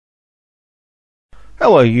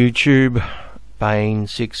Hello YouTube,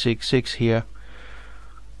 Bane666 here.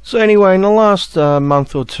 So anyway, in the last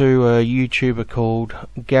month or two, a YouTuber called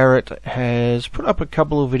Garrett has put up a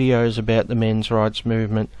couple of videos about the men's rights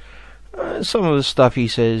movement. Some of the stuff he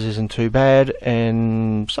says isn't too bad,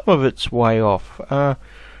 and some of it's way off.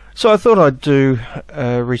 So I thought I'd do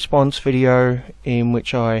a response video in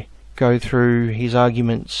which I go through his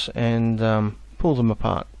arguments and pull them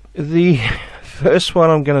apart. The first one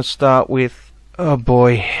I'm going to start with. Oh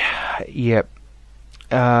boy, yep.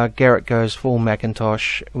 Garrett goes full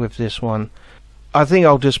Macintosh with this one. I think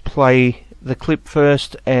I'll just play the clip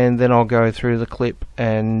first, and then I'll go through the clip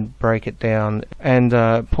and break it down and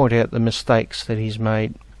point out the mistakes that he's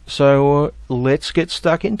made. So let's get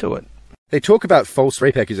stuck into it. They talk about false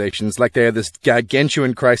rape accusations like they are this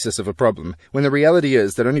gargantuan crisis of a problem, when the reality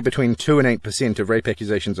is that only between 2 and 8% of rape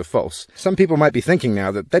accusations are false. Some people might be thinking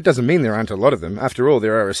now that that doesn't mean there aren't a lot of them. After all,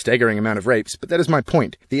 there are a staggering amount of rapes, but that is my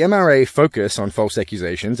point. The MRA focus on false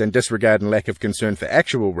accusations and disregard and lack of concern for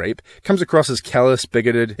actual rape comes across as callous,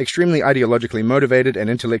 bigoted, extremely ideologically motivated, and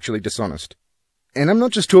intellectually dishonest. And I'm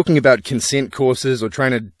not just talking about consent courses or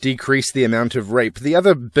trying to decrease the amount of rape. The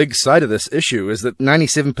other big side of this issue is that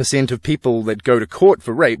 97% of people that go to court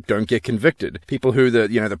for rape don't get convicted. People who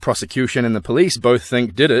the prosecution and the police both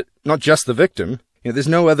think did it, not just the victim. There's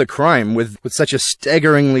no other crime with such a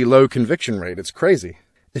staggeringly low conviction rate. It's crazy.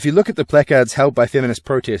 If you look at the placards held by feminist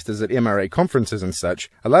protesters at MRA conferences and such,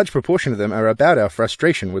 a large proportion of them are about our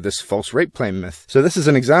frustration with this false rape claim myth. So this is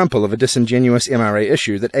an example of a disingenuous MRA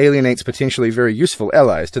issue that alienates potentially very useful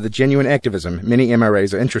allies to the genuine activism many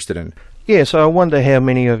MRAs are interested in. Yeah, so I wonder how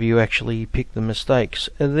many of you actually picked the mistakes.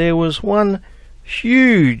 There was one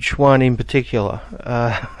huge one in particular,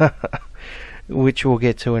 which we'll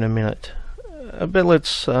get to in a minute. But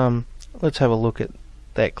let's have a look at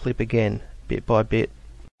that clip again, bit by bit.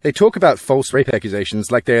 They talk about false rape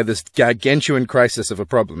accusations like they are this gargantuan crisis of a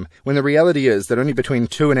problem, when the reality is that only between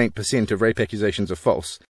 2 and 8% of rape accusations are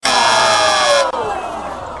false.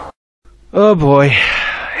 Oh boy,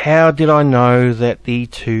 how did I know that the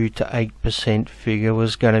 2 to 8% figure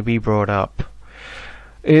was going to be brought up?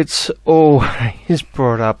 It's always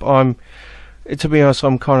brought up. To be honest,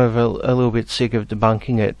 I'm kind of a little bit sick of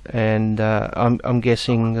debunking it, and I'm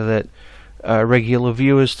guessing that regular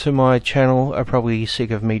viewers to my channel are probably sick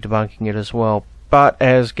of me debunking it as well. But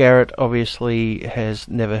as Garrett obviously has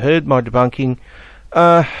never heard my debunking,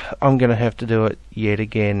 I'm going to have to do it yet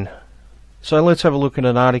again. So let's have a look at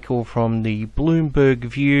an article from the Bloomberg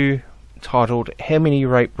View titled "How Many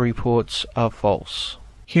Rape Reports Are False?"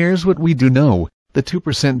 Here's what we do know. The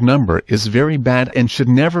 2% number is very bad and should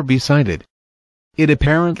never be cited. It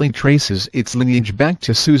apparently traces its lineage back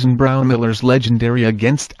to Susan Brown Miller's legendary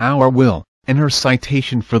 "Against Our Will," and her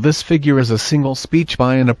citation for this figure is a single speech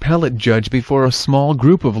by an appellate judge before a small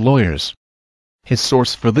group of lawyers. His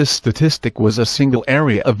source for this statistic was a single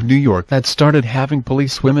area of New York that started having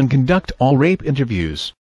policewomen conduct all rape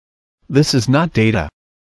interviews. This is not data.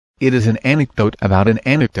 It is an anecdote about an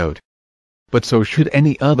anecdote. But so should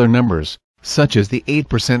any other numbers, such as the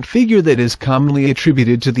 8% figure that is commonly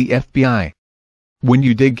attributed to the FBI. When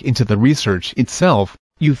you dig into the research itself,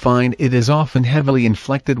 you find it is often heavily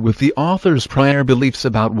inflected with the author's prior beliefs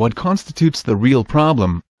about what constitutes the real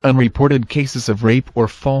problem, unreported cases of rape or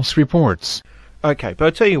false reports. Okay, but I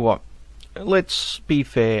tell you what, let's be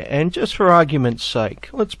fair, and just for argument's sake,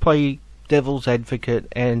 let's play devil's advocate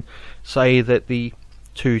and say that the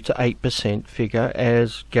 2 to 8% figure,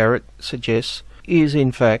 as Garrett suggests, is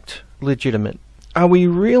in fact legitimate. Are we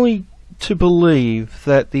really to believe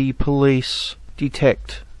that the police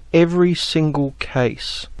detect every single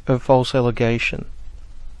case of false allegation?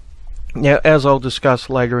 Now, as I'll discuss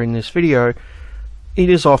later in this video, it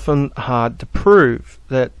is often hard to prove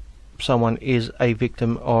that someone is a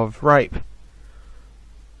victim of rape.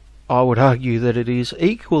 I would argue that it is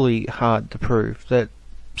equally hard to prove that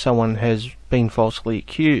someone has been falsely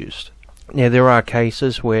accused. Now, there are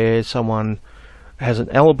cases where someone has an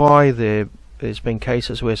alibi. There's been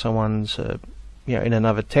cases where someone's in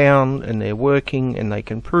another town and they're working and they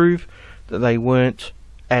can prove that they weren't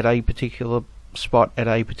at a particular spot at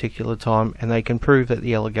a particular time, and they can prove that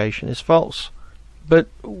the allegation is false. But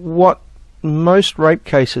what most rape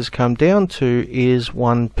cases come down to is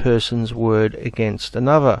one person's word against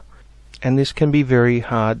another, and this can be very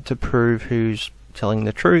hard to prove who's telling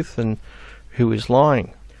the truth and who is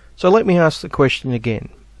lying. So let me ask the question again.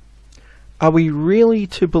 Are we really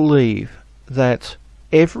to believe that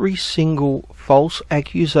every single false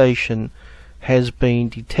accusation has been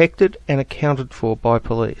detected and accounted for by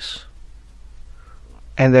police,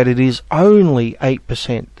 and that it is only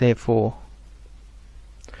 8% therefore?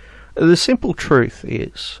 The simple truth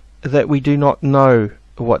is that we do not know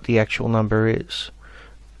what the actual number is.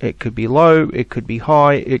 It could be low, it could be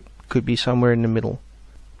high, it could be somewhere in the middle.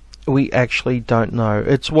 We actually don't know.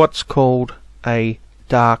 It's what's called a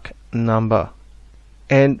dark number.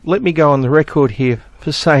 And let me go on the record here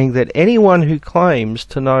for saying that anyone who claims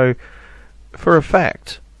to know for a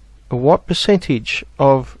fact what percentage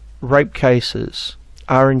of rape cases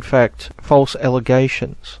are in fact false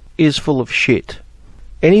allegations is full of shit.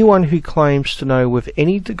 Anyone who claims to know with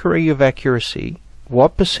any degree of accuracy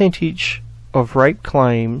what percentage of rape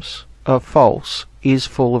claims are false is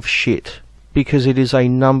full of shit, because it is a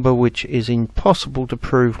number which is impossible to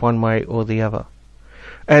prove one way or the other.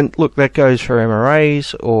 And look, that goes for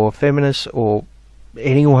MRAs or feminists or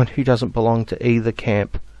anyone who doesn't belong to either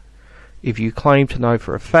camp. If you claim to know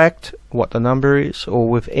for a fact what the number is, or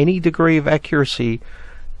with any degree of accuracy,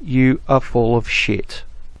 you are full of shit.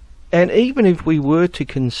 And even if we were to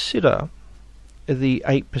consider the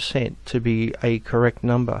 8% to be a correct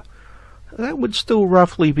number, that would still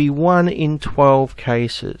roughly be 1 in 12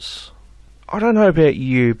 cases. I don't know about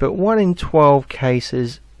you, but 1 in 12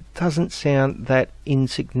 cases doesn't sound that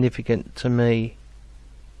insignificant to me.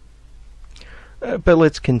 But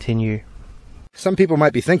let's continue. Some people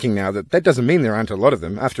might be thinking now that that doesn't mean there aren't a lot of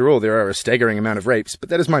them. After all, there are a staggering amount of rapes, but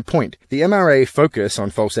that is my point. The MRA focus on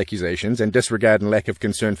false accusations and disregard and lack of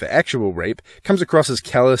concern for actual rape comes across as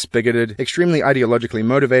callous, bigoted, extremely ideologically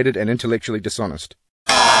motivated, and intellectually dishonest.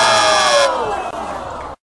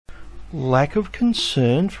 Lack of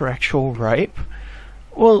concern for actual rape?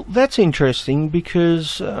 Well, that's interesting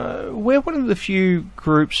because we're one of the few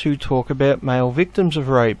groups who talk about male victims of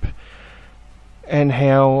rape and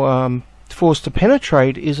how forced to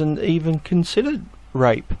penetrate isn't even considered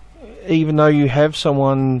rape, even though you have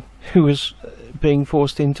someone who is being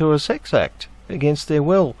forced into a sex act against their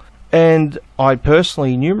will. And I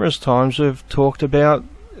personally numerous times have talked about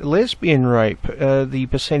lesbian rape, the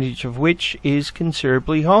percentage of which is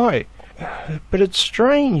considerably high. But it's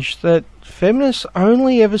strange that feminists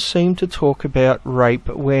only ever seem to talk about rape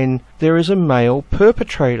when there is a male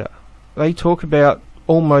perpetrator. They talk about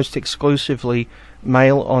almost exclusively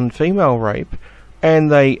male on female rape,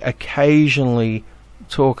 and they occasionally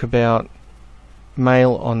talk about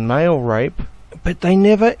male on male rape, but they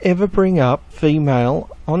never ever bring up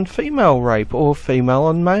female on female rape or female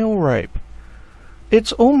on male rape.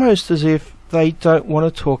 It's almost as if they don't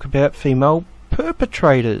want to talk about female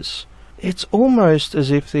perpetrators. It's almost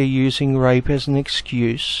as if they're using rape as an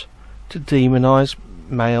excuse to demonize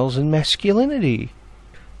males and masculinity.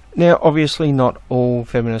 Now, obviously not all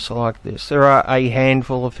feminists are like this. There are a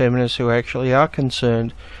handful of feminists who actually are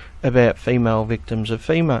concerned about female victims of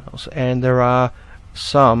females, and there are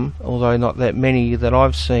some, although not that many that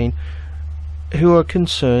I've seen, who are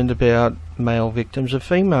concerned about male victims of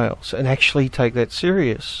females and actually take that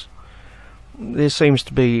serious. There seems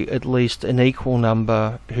to be at least an equal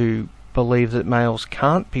number who believe that males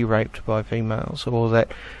can't be raped by females, or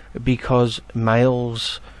that because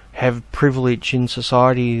males have privilege in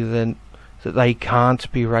society then that they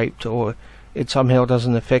can't be raped, or it somehow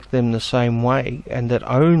doesn't affect them the same way, and that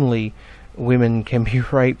only women can be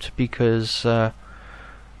raped because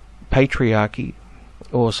patriarchy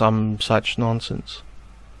or some such nonsense.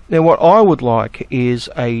 Now, what I would like is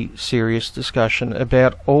a serious discussion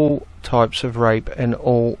about all types of rape and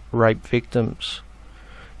all rape victims,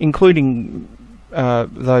 including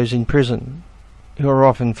those in prison, who are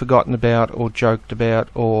often forgotten about or joked about,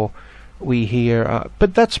 or we hear,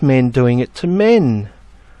 but that's men doing it to men,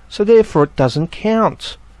 so therefore it doesn't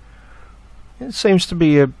count. It seems to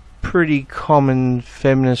be a pretty common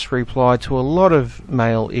feminist reply to a lot of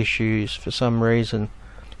male issues for some reason.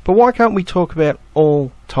 But why can't we talk about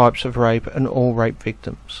all types of rape and all rape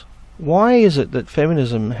victims? Why is it that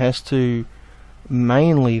feminism has to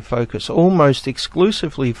mainly focus, almost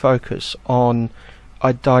exclusively focus, on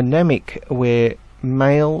a dynamic where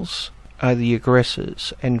males are the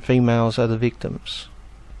aggressors and females are the victims?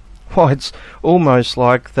 Why, it's almost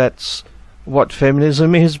like that's what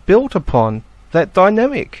feminism is built upon, that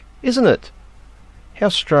dynamic, isn't it? How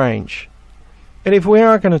strange. And if we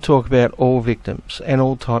are going to talk about all victims and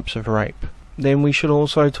all types of rape, then we should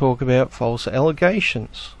also talk about false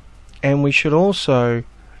allegations. And we should also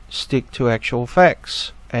stick to actual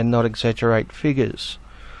facts and not exaggerate figures,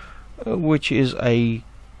 which is a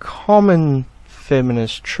common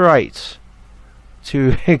feminist trait,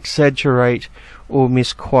 to exaggerate or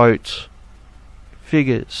misquote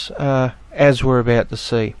figures, as we're about to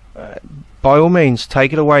see. By all means,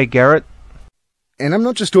 take it away, Garrett. And I'm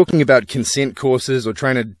not just talking about consent courses or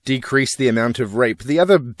trying to decrease the amount of rape. The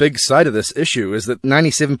other big side of this issue is that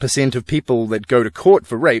 97% of people that go to court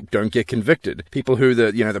for rape don't get convicted. People who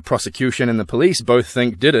the prosecution and the police both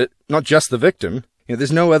think did it, not just the victim.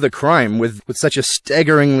 There's no other crime with such a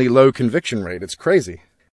staggeringly low conviction rate. It's crazy.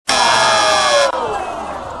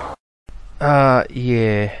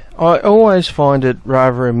 Yeah. I always find it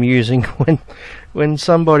rather amusing when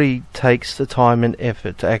somebody takes the time and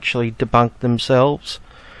effort to actually debunk themselves.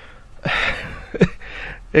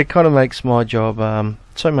 It kind of makes my job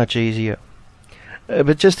so much easier.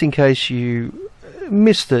 But just in case you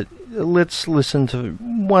missed it, let's listen to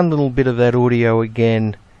one little bit of that audio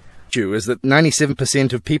again. Is that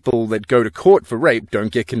 97% of people that go to court for rape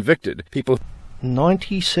don't get convicted.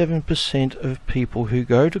 97% of people who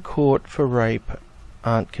go to court for rape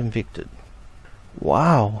aren't convicted.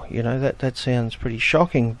 Wow, that sounds pretty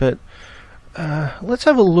shocking, but let's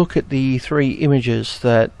have a look at the three images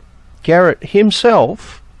that Garrett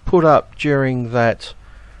himself put up during that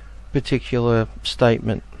particular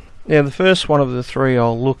statement. Now, the first one of the three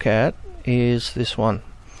I'll look at is this one.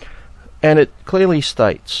 And it clearly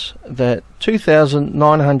states that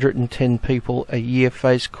 2,910 people a year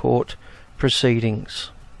face court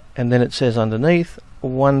proceedings. And then it says underneath,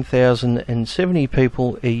 1,070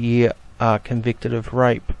 people a year are convicted of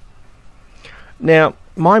rape. Now,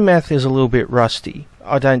 my math is a little bit rusty.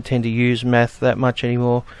 I don't tend to use math that much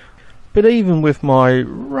anymore. But even with my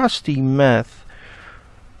rusty math,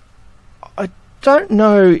 I don't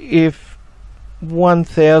know if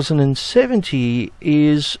 1,070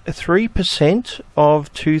 is 3%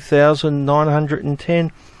 of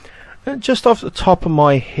 2,910. Just off the top of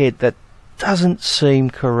my head, that doesn't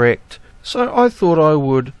seem correct. So I thought I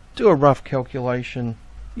would do a rough calculation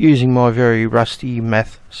using my very rusty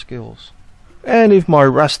math skills. And if my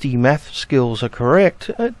rusty math skills are correct,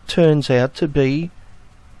 it turns out to be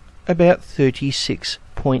about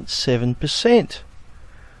 36.7%.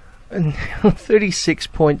 And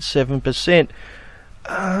 36.7%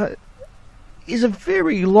 is a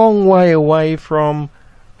very long way away from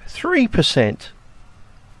 3%.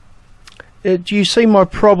 Do you see my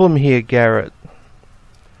problem here, Garrett?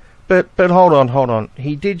 But hold on.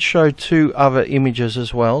 He did show two other images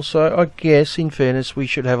as well, so I guess, in fairness, we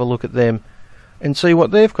should have a look at them and see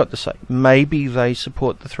what they've got to say. Maybe they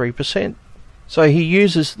support the 3%. So he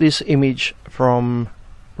uses this image from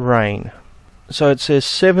Rain. So it says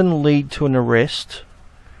 7 lead to an arrest,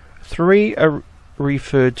 3 are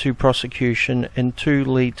referred to prosecution, and 2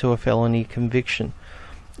 lead to a felony conviction.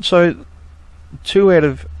 So 2 out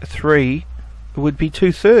of 3 would be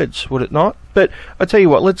 2/3, would it not? But I tell you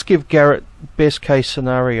what, let's give Garrett best case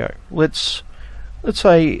scenario. Let's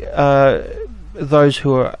say those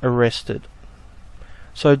who are arrested.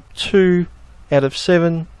 So 2 out of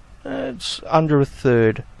 7, it's under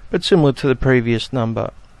 1/3, but similar to the previous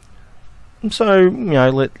number. So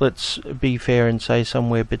let's be fair and say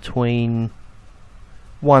somewhere between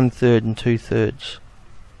 1/3 and 2/3.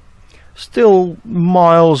 Still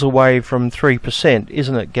miles away from 3%,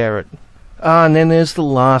 isn't it, Garrett? And then there's the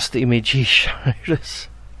last image he showed us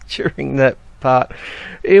during that part,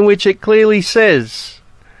 in which it clearly says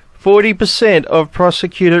 40% of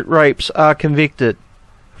prosecuted rapes are convicted.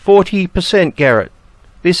 40%, Garrett.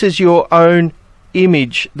 This is your own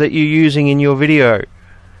image that you're using in your video,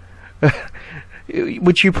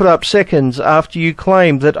 which you put up seconds after you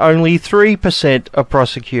claimed that only 3% are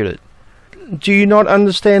prosecuted. Do you not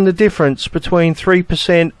understand the difference between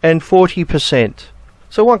 3% and 40%?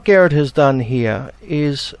 So what Garrett has done here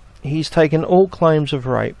is he's taken all claims of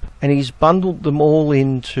rape and he's bundled them all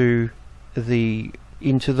into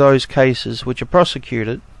those cases which are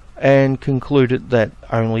prosecuted and concluded that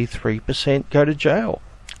only 3% go to jail.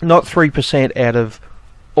 Not 3% out of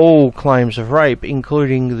all claims of rape,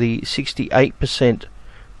 including the 68%,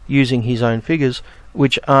 using his own figures,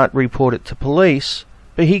 which aren't reported to police,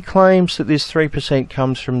 but he claims that this 3%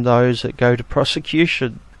 comes from those that go to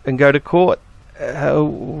prosecution and go to court,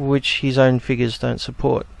 which his own figures don't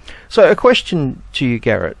support. So a question to you,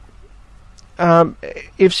 Garrett.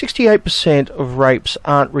 If 68% of rapes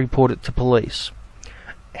aren't reported to police,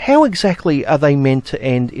 how exactly are they meant to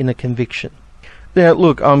end in a conviction? Now,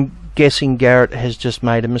 look, I'm guessing Garrett has just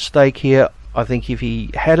made a mistake here. I think if he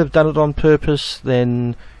had have done it on purpose,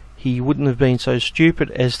 then he wouldn't have been so stupid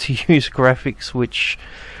as to use graphics which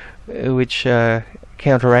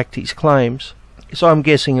counteract his claims. So I'm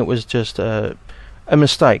guessing it was just a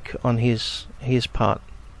mistake on his part.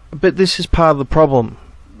 But this is part of the problem.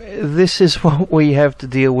 This is what we have to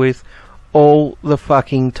deal with all the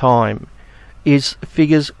fucking time, is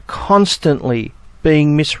figures constantly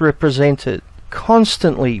being misrepresented.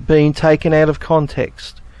 constantly being taken out of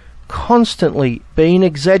context, constantly being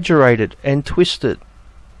exaggerated and twisted.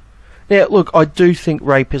 Now, look, I do think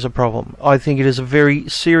rape is a problem. I think it is a very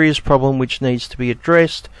serious problem which needs to be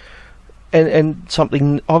addressed, and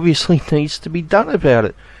something obviously needs to be done about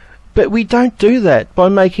it. But we don't do that by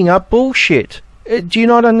making up bullshit. Do you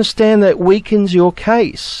not understand that weakens your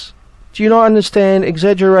case? Do you not understand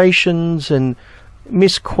exaggerations and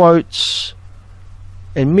misquotes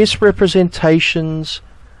and misrepresentations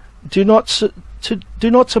do not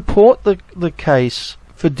support the case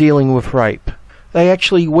for dealing with rape? They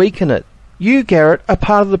actually weaken it. You, Garrett, are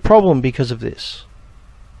part of the problem because of this.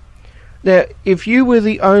 Now, if you were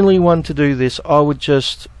the only one to do this, I would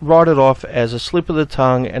just write it off as a slip of the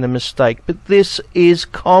tongue and a mistake. But this is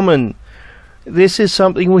common. This is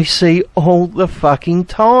something we see all the fucking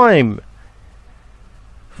time.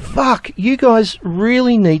 Fuck, you guys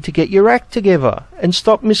really need to get your act together and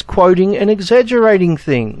stop misquoting and exaggerating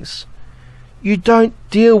things. You don't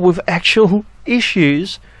deal with actual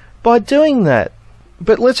issues by doing that.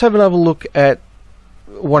 But let's have another look at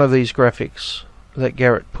one of these graphics that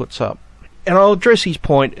Garrett puts up. And I'll address his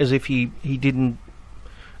point as if he didn't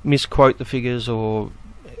misquote the figures or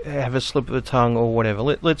have a slip of the tongue or whatever.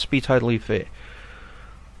 Let's be totally fair.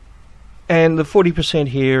 And the 40%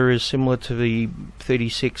 here is similar to the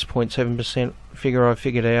 36.7% figure I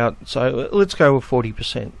figured out. So let's go with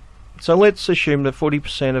 40%. So let's assume that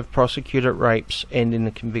 40% of prosecuted rapes end in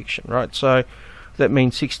a conviction, right? So that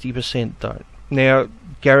means 60% don't. Now,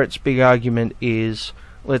 Garrett's big argument is,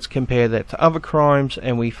 let's compare that to other crimes,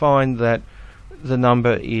 and we find that the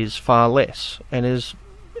number is far less. And there's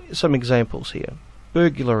some examples here.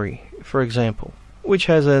 Burglary, for example, which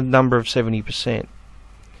has a number of 70%.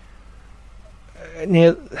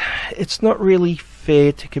 Now, it's not really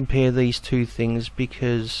fair to compare these two things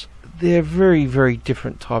because they're very, very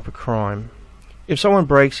different type of crime. If someone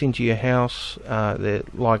breaks into your house, they're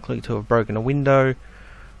likely to have broken a window.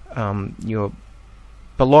 Your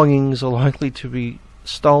belongings are likely to be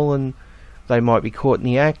stolen. They might be caught in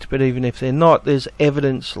the act, but even if they're not, there's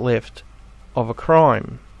evidence left of a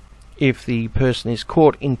crime. If the person is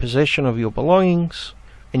caught in possession of your belongings,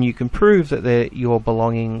 and you can prove that they're your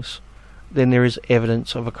belongings, then there is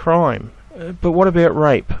evidence of a crime. But what about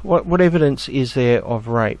rape? What evidence is there of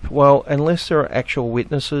rape? Well, unless there are actual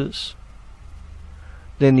witnesses,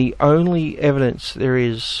 then the only evidence there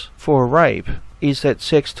is for rape is that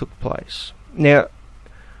sex took place. Now,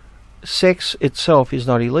 sex itself is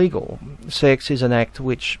not illegal. Sex is an act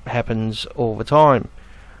which happens all the time.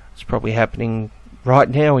 It's probably happening right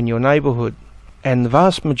now in your neighbourhood. And the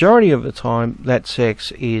vast majority of the time, that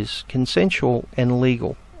sex is consensual and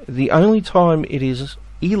legal. The only time it is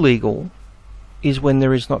illegal is when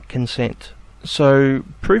there is not consent. So,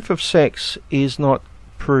 proof of sex is not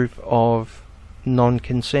proof of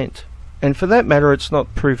non-consent. And for that matter, it's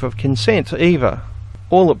not proof of consent either.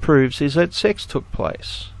 All it proves is that sex took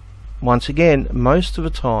place. Once again, most of the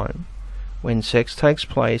time, when sex takes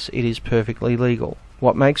place, it is perfectly legal.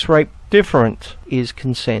 What makes rape different is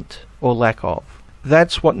consent, or lack of.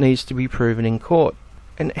 That's what needs to be proven in court.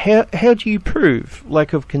 And how do you prove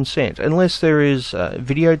lack of consent? Unless there is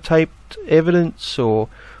videotaped evidence or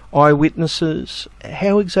eyewitnesses,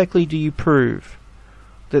 how exactly do you prove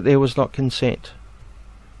that there was not consent?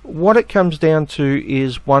 What it comes down to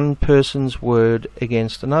is one person's word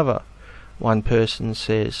against another. One person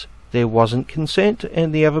says there wasn't consent,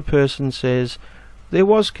 and the other person says there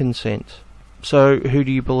was consent. So who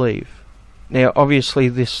do you believe? Now, obviously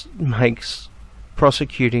this makes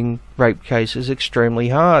prosecuting rape cases extremely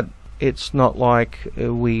hard. It's not like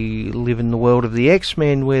we live in the world of the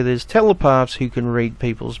X-Men where there's telepaths who can read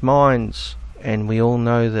people's minds, and we all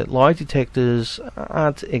know that lie detectors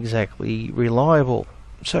aren't exactly reliable.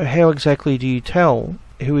 So how exactly do you tell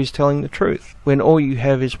who is telling the truth when all you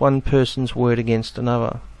have is one person's word against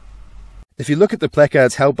another? If you look at the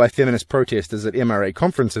placards held by feminist protesters at MRA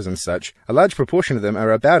conferences and such, a large proportion of them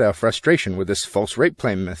are about our frustration with this false rape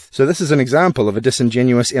claim myth. So this is an example of a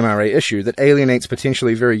disingenuous MRA issue that alienates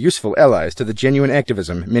potentially very useful allies to the genuine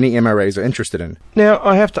activism many MRAs are interested in. Now,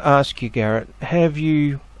 I have to ask you, Garrett, have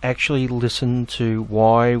you actually listened to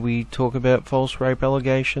why we talk about false rape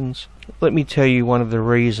allegations? Let me tell you one of the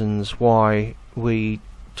reasons why we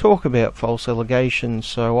talk about false allegations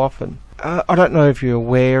so often. I don't know if you're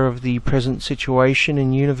aware of the present situation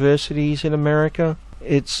in universities in America.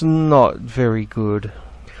 It's not very good.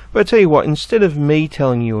 But I tell you what, instead of me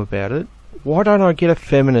telling you about it, why don't I get a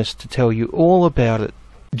feminist to tell you all about it?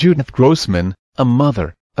 Judith Grossman, a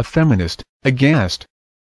mother, a feminist, aghast.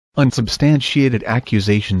 unsubstantiated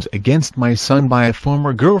accusations against my son by a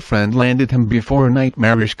former girlfriend landed him before a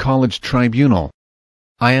nightmarish college tribunal.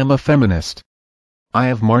 I am a feminist. I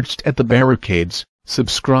have marched at the barricades,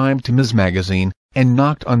 subscribed to Ms. Magazine, and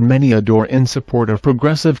knocked on many a door in support of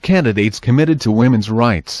progressive candidates committed to women's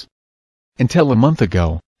rights. Until a month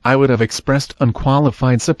ago, I would have expressed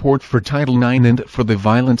unqualified support for Title IX and for the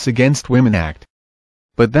Violence Against Women Act.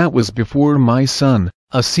 But that was before my son,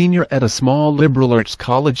 a senior at a small liberal arts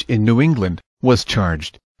college in New England, was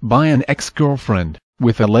charged, by an ex-girlfriend,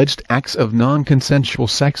 with alleged acts of non-consensual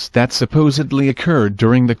sex that supposedly occurred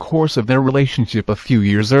during the course of their relationship a few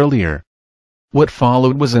years earlier. What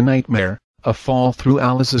followed was a nightmare, a fall through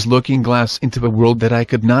Alice's looking glass into a world that I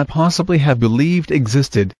could not possibly have believed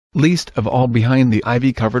existed, least of all behind the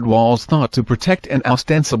ivy-covered walls thought to protect an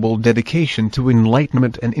ostensible dedication to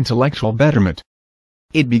enlightenment and intellectual betterment.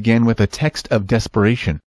 It began with a text of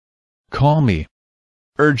desperation. "Call me.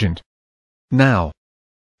 Urgent. Now."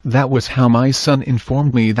 That was how my son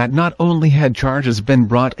informed me that not only had charges been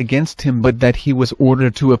brought against him but that he was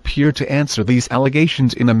ordered to appear to answer these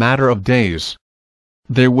allegations in a matter of days.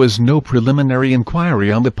 There was no preliminary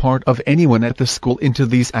inquiry on the part of anyone at the school into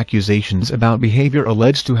these accusations about behavior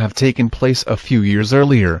alleged to have taken place a few years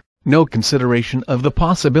earlier, no consideration of the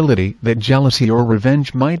possibility that jealousy or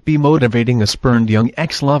revenge might be motivating a spurned young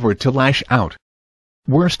ex-lover to lash out.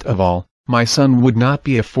 Worst of all, my son would not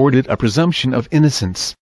be afforded a presumption of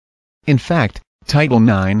innocence. In fact, Title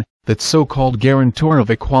IX, that so-called guarantor of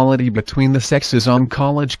equality between the sexes on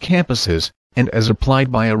college campuses, and as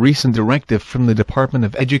applied by a recent directive from the Department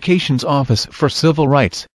of Education's Office for Civil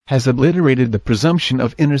Rights, has obliterated the presumption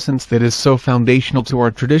of innocence that is so foundational to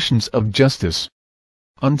our traditions of justice.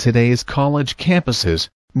 On today's college campuses,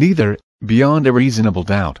 neither, beyond a reasonable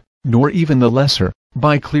doubt, nor even the lesser,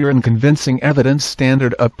 by clear and convincing evidence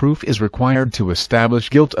standard of proof is required to establish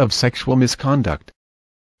guilt of sexual misconduct.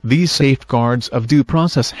 These safeguards of due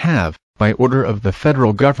process have, by order of the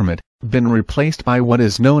federal government, been replaced by what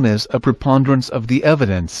is known as a preponderance of the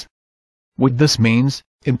evidence. What this means,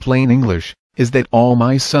 in plain English, is that all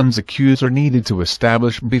my son's accuser needed to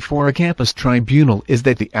establish before a campus tribunal is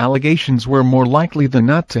that the allegations were more likely than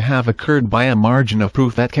not to have occurred by a margin of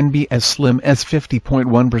proof that can be as slim as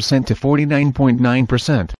 50.1% to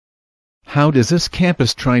 49.9%. How does this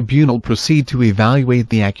campus tribunal proceed to evaluate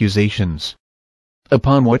the accusations?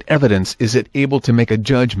 Upon what evidence is it able to make a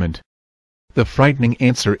judgment? The frightening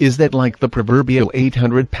answer is that like the proverbial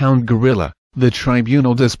 800-pound gorilla, the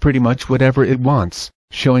tribunal does pretty much whatever it wants,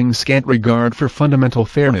 showing scant regard for fundamental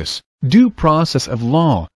fairness, due process of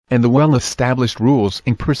law, and the well-established rules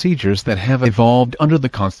and procedures that have evolved under the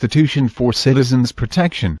Constitution for citizens'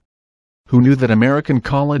 protection. Who knew that American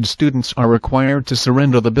college students are required to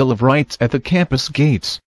surrender the Bill of Rights at the campus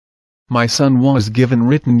gates? My son was given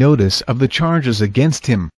written notice of the charges against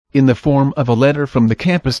him, in the form of a letter from the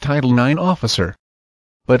campus Title IX officer.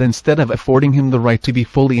 But instead of affording him the right to be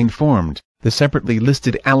fully informed, the separately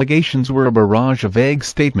listed allegations were a barrage of vague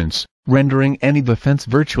statements, rendering any defense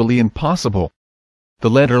virtually impossible. The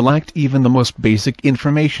letter lacked even the most basic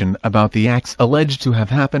information about the acts alleged to have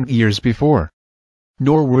happened years before.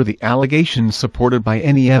 Nor were the allegations supported by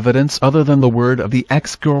any evidence other than the word of the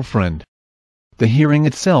ex-girlfriend. The hearing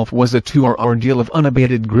itself was a 2-hour ordeal of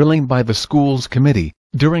unabated grilling by the school's committee,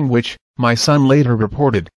 during which, my son later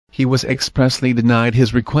reported, he was expressly denied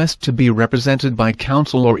his request to be represented by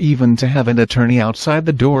counsel or even to have an attorney outside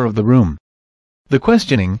the door of the room. The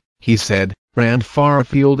questioning, he said, ran far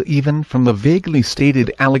afield even from the vaguely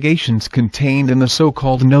stated allegations contained in the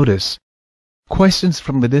so-called notice. Questions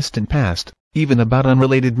from the distant past, even about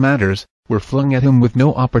unrelated matters, were flung at him with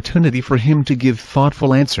no opportunity for him to give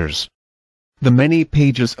thoughtful answers. The many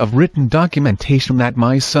pages of written documentation that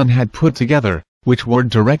my son had put together, which were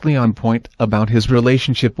directly on point about his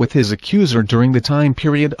relationship with his accuser during the time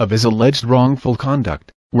period of his alleged wrongful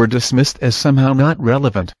conduct, were dismissed as somehow not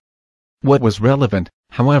relevant. What was relevant,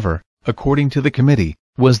 however, according to the committee,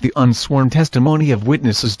 was the unsworn testimony of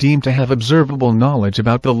witnesses deemed to have observable knowledge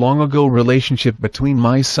about the long-ago relationship between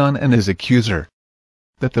my son and his accuser.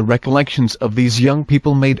 That the recollections of these young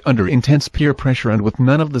people made under intense peer pressure and with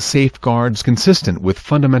none of the safeguards consistent with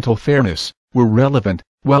fundamental fairness, were relevant,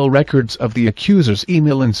 while records of the accuser's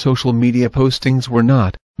email and social media postings were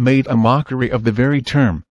not, made a mockery of the very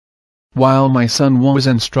term. While my son was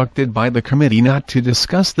instructed by the committee not to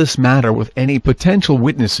discuss this matter with any potential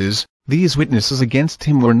witnesses, these witnesses against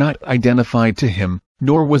him were not identified to him,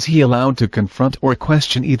 nor was he allowed to confront or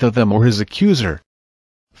question either them or his accuser.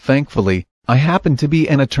 Thankfully, I happened to be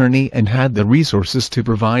an attorney and had the resources to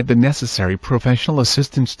provide the necessary professional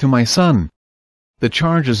assistance to my son. The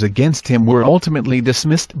charges against him were ultimately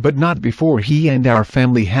dismissed, but not before he and our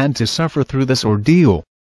family had to suffer through this ordeal.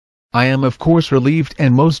 I am of course relieved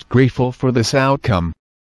and most grateful for this outcome.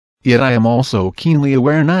 Yet I am also keenly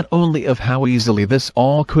aware not only of how easily this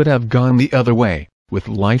all could have gone the other way, with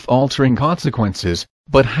life-altering consequences,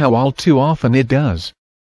 but how all too often it does.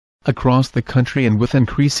 Across the country and with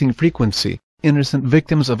increasing frequency, innocent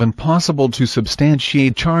victims of impossible to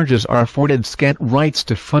substantiate charges are afforded scant rights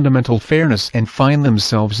to fundamental fairness and find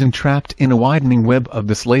themselves entrapped in a widening web of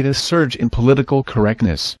this latest surge in political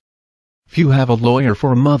correctness. Few have a lawyer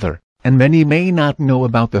for a mother, and many may not know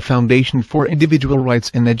about the Foundation for Individual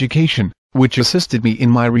Rights in Education, which assisted me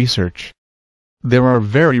in my research. There are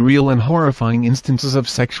very real and horrifying instances of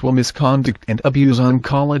sexual misconduct and abuse on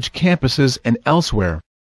college campuses and elsewhere.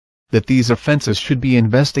 That these offenses should be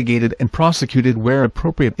investigated and prosecuted where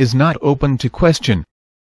appropriate is not open to question.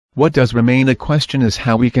 What does remain a question is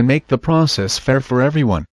how we can make the process fair for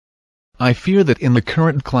everyone. I fear that in the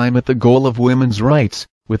current climate the goal of women's rights,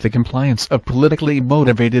 with the compliance of politically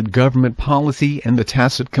motivated government policy and the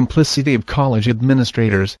tacit complicity of college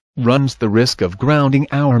administrators, runs the risk of grounding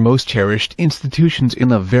our most cherished institutions in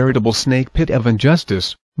a veritable snake pit of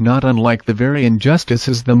injustice, not unlike the very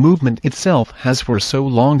injustices the movement itself has for so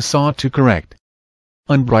long sought to correct.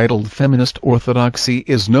 Unbridled feminist orthodoxy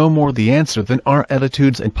is no more the answer than are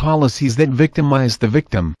attitudes and policies that victimize the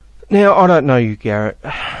victim. Now, I don't know you, Garrett.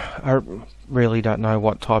 I really don't know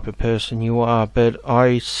what type of person you are, but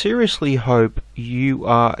I seriously hope you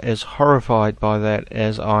are as horrified by that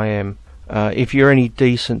as I am. If you're any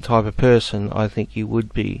decent type of person, I think you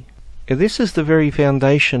would be. This is the very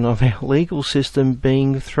foundation of our legal system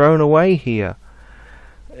being thrown away here,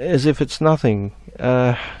 as if it's nothing.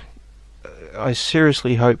 I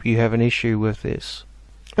seriously hope you have an issue with this.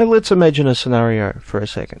 And let's imagine a scenario for a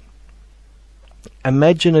second.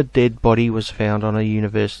 Imagine a dead body was found on a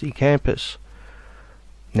university campus.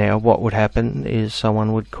 Now, what would happen is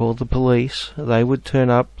someone would call the police, they would turn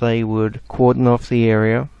up, they would cordon off the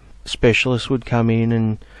area, specialists would come in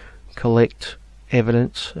and collect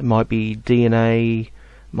evidence. It might be DNA,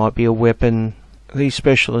 might be a weapon. These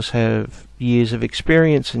specialists have years of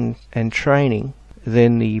experience and training.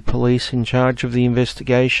 Then the police in charge of the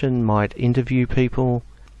investigation might interview people,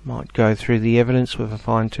 might go through the evidence with a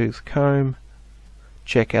fine-tooth comb,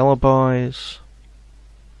 check alibis,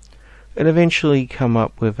 and eventually come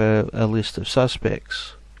up with a list of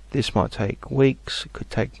suspects. This might take weeks, it could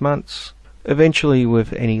take months. Eventually,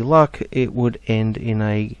 with any luck, it would end in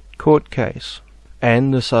a court case,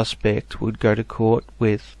 and the suspect would go to court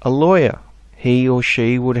with a lawyer. He or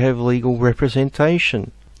she would have legal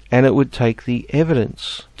representation, and it would take the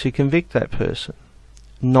evidence to convict that person,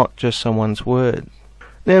 not just someone's word.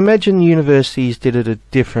 Now imagine universities did it a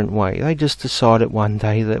different way. They just decided one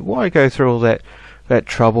day that why go through all that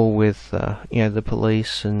trouble with the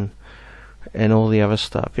police and all the other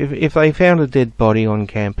stuff. If they found a dead body on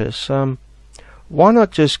campus, why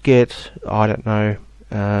not just get, I don't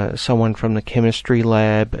know, someone from the chemistry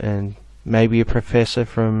lab and maybe a professor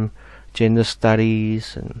from gender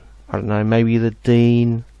studies and, I don't know, maybe the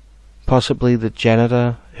dean, possibly the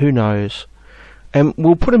janitor, who knows. And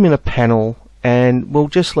we'll put them in a panel and we'll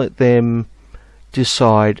just let them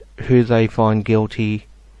decide who they find guilty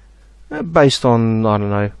based on, I don't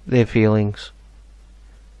know, their feelings.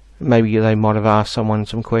 Maybe they might have asked someone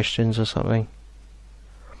some questions or something.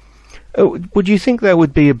 Would you think that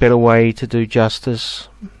would be a better way to do justice?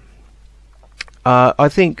 I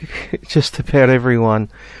think just about everyone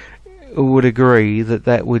would agree that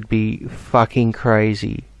that would be fucking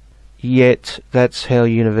crazy. Yet that's how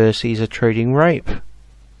universities are treating rape.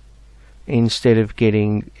 Instead of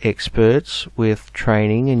getting experts with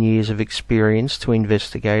training and years of experience to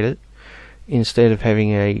investigate it, instead of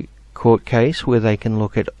having a court case where they can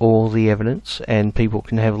look at all the evidence and people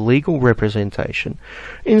can have legal representation,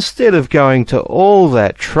 instead of going to all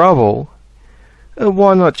that trouble,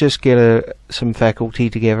 why not just get some faculty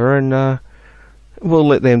together and we'll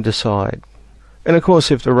let them decide. And of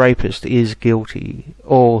course, if the rapist is guilty,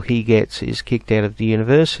 all he gets is kicked out of the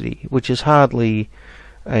university, which is hardly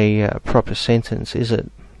a proper sentence, is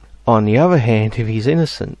it? On the other hand, if he's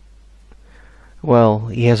innocent, well,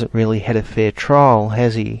 he hasn't really had a fair trial,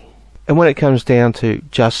 has he? And when it comes down to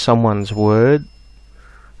just someone's word,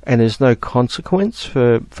 and there's no consequence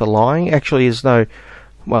for lying, actually there's no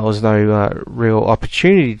real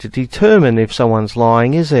opportunity to determine if someone's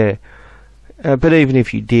lying, is there? But even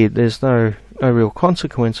if you did, there's no real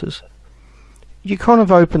consequences. You kind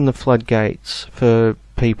of open the floodgates for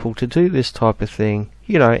people to do this type of thing,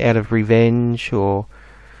 out of revenge, or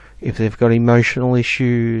if they've got emotional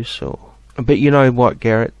issues, or... But you know what,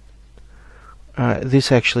 Garrett?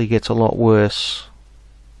 this actually gets a lot worse.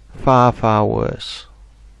 Far, far worse.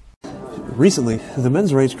 Recently, the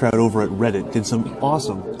men's rights crowd over at Reddit did some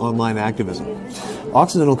awesome online activism.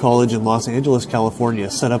 Occidental College in Los Angeles, California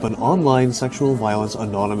set up an online sexual violence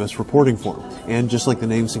anonymous reporting form. And just like the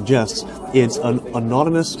name suggests, it's an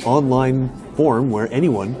anonymous online form where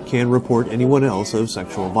anyone can report anyone else of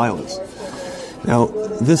sexual violence. Now,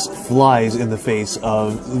 this flies in the face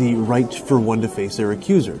of the right for one to face their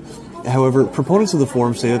accuser. However, proponents of the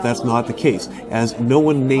form say that that's not the case, as no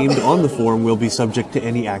one named on the form will be subject to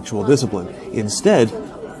any actual discipline. Instead,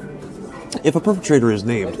 if a perpetrator is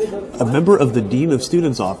named, a member of the Dean of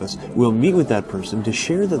Students' office will meet with that person to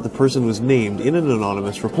share that the person was named in an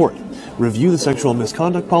anonymous report, review the sexual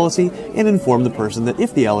misconduct policy, and inform the person that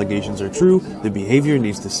if the allegations are true, the behavior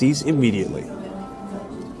needs to cease immediately.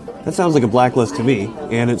 That sounds like a blacklist to me,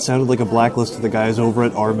 and it sounded like a blacklist to the guys over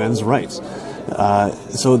at Our Men's Rights.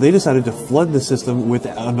 So they decided to flood the system with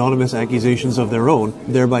anonymous accusations of their own,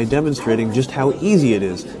 thereby demonstrating just how easy it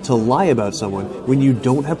is to lie about someone when you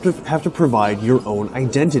don't have to provide your own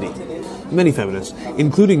identity. Many feminists,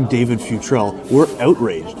 including David Futrell, were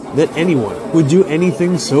outraged that anyone would do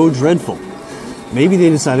anything so dreadful. Maybe they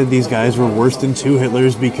decided these guys were worse than two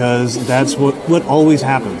Hitlers because that's what always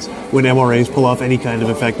happens when MRAs pull off any kind of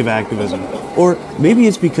effective activism. Or maybe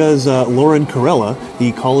it's because Lauren Carella,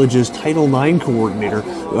 the college's Title IX coordinator,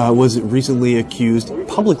 was recently accused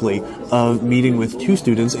publicly of meeting with two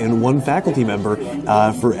students and one faculty member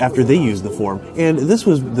after they used the form. And this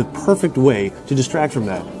was the perfect way to distract from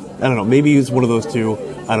that. I don't know, maybe it's one of those two,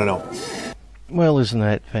 I don't know. Well, isn't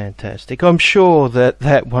that fantastic? I'm sure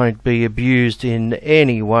that won't be abused in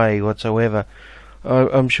any way whatsoever.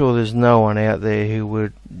 I'm sure there's no one out there who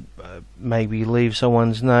would maybe leave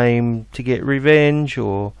someone's name to get revenge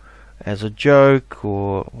or as a joke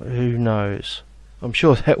or who knows. I'm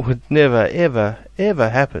sure that would never, ever, ever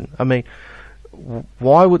happen. I mean,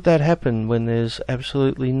 why would that happen when there's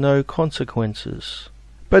absolutely no consequences?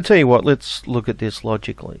 But tell you what, let's look at this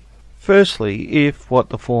logically. Firstly, if what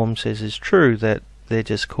the form says is true, that they're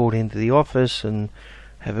just called into the office and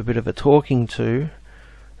have a bit of a talking to,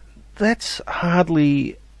 that's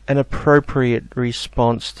hardly an appropriate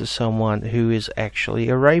response to someone who is actually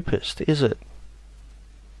a rapist, is it?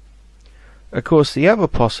 Of course, the other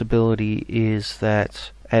possibility is that,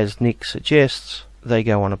 as Nick suggests, they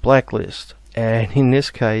go on a blacklist. And in this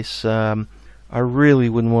case, I really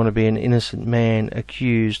wouldn't want to be an innocent man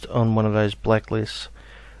accused on one of those blacklists.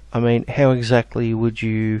 I mean, how exactly would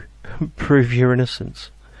you prove your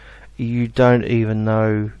innocence? You don't even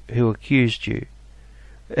know who accused you.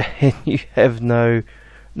 And you have no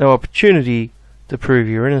opportunity to prove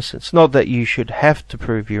your innocence. Not that you should have to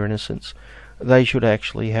prove your innocence. They should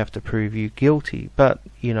actually have to prove you guilty. But,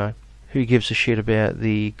 you know, who gives a shit about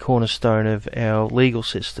the cornerstone of our legal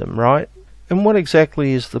system, right? And what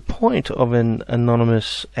exactly is the point of an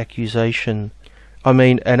anonymous accusation? I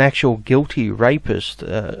mean, an actual guilty rapist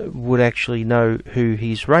would actually know who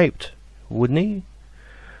he's raped, wouldn't he?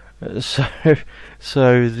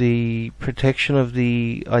 So the protection of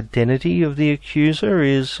the identity of the accuser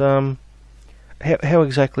is, how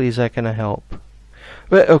exactly is that going to help?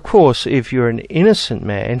 But of course, if you're an innocent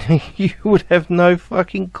man, you would have no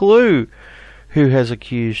fucking clue who has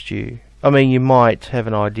accused you. I mean, you might have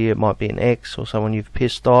an idea, it might be an ex or someone you've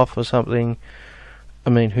pissed off or something.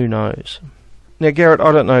 I mean, who knows? Now, Garrett,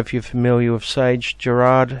 I don't know if you're familiar with Sage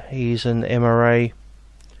Gerard. He's an MRA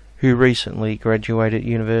who recently graduated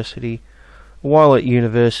university. While at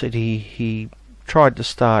university, he tried to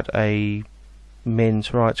start a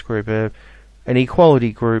men's rights group, an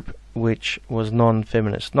equality group which was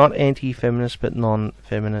non-feminist. Not anti-feminist, but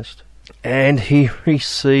non-feminist. And he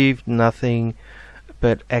received nothing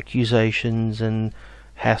but accusations and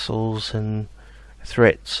hassles and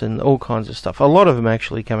threats and all kinds of stuff. A lot of them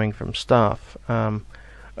actually coming from staff.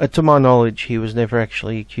 To my knowledge, he was never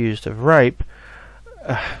actually accused of rape,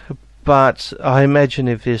 but I imagine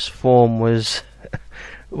if this form was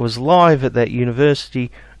live at that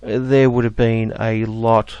university, there would have been a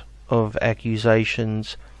lot of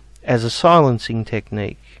accusations as a silencing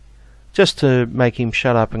technique, just to make him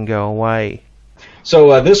shut up and go away.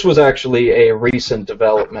 So this was actually a recent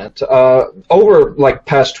development. Over like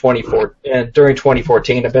past 2014, during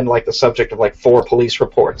 2014, I've been like the subject of like 4 police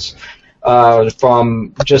reports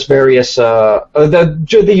from just various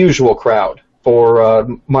the usual crowd for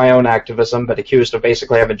my own activism, but accused of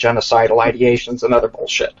basically having genocidal ideations and other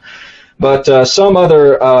bullshit. But some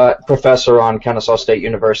other professor on Kennesaw State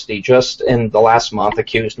University just in the last month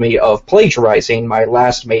accused me of plagiarizing my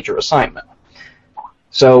last major assignment.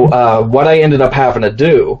 So what I ended up having to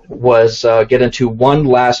do was get into one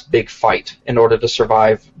last big fight in order to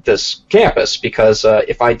survive this campus, because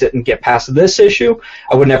if I didn't get past this issue,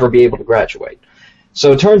 I would never be able to graduate.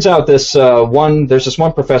 So it turns out there's this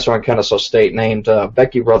one professor on Kennesaw State named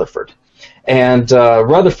Becky Rutherford. And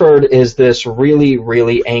Rutherford is this really,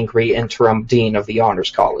 really angry interim dean of the Honors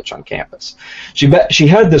College on campus. She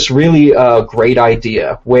had this really great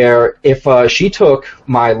idea where if she took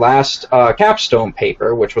my last capstone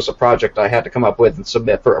paper, which was a project I had to come up with and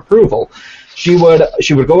submit for approval, she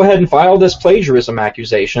would go ahead and file this plagiarism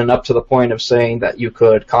accusation up to the point of saying that you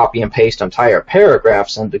could copy and paste entire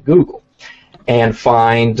paragraphs into Google and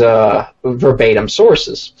find verbatim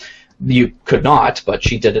sources. You could not, but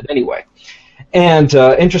she did it anyway. And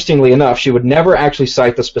interestingly enough, she would never actually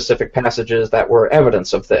cite the specific passages that were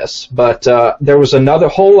evidence of this, but there was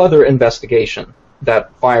whole other investigation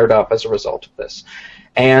that fired up as a result of this.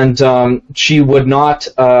 And she would not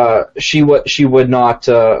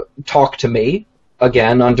talk to me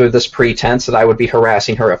again under this pretense that I would be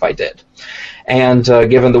harassing her if I did. And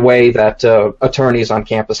given the way that attorneys on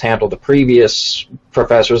campus handled the previous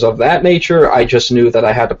professors of that nature, I just knew that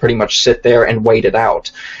I had to pretty much sit there and wait it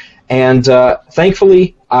out. And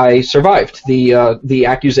thankfully, I survived. The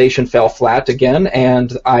accusation fell flat again,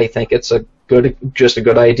 and I think it's just a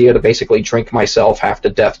good idea to basically drink myself half to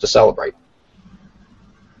death to celebrate.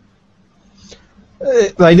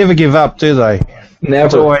 They never give up, do they?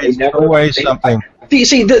 Never. Always something. You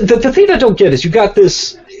see, the thing I don't get is you got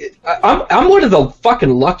this. I'm one of the fucking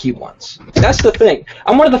lucky ones. That's the thing.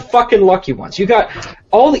 I'm one of the fucking lucky ones. You've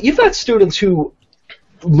got students who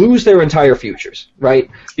lose their entire futures, right?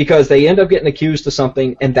 Because they end up getting accused of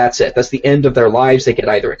something, and that's it. That's the end of their lives. They get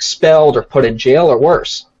either expelled or put in jail or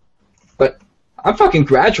worse. But I'm fucking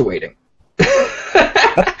graduating.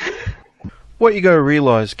 What you got to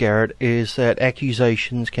realize, Garrett, is that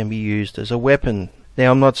accusations can be used as a weapon.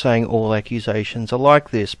 Now, I'm not saying all accusations are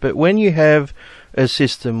like this, but when you have a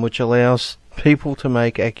system which allows people to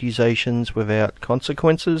make accusations without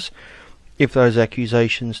consequences, if those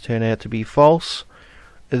accusations turn out to be false,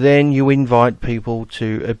 then you invite people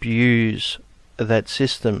to abuse that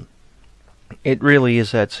system. It really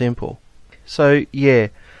is that simple. So, yeah,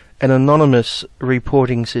 an anonymous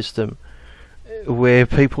reporting system where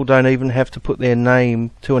people don't even have to put their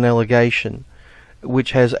name to an allegation,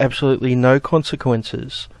 which has absolutely no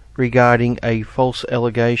consequences regarding a false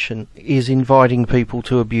allegation, is inviting people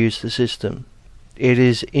to abuse the system. It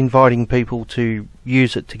is inviting people to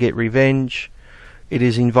use it to get revenge. It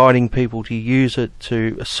is inviting people to use it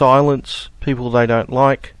to silence people they don't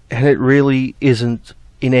like, and it really isn't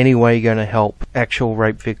in any way going to help actual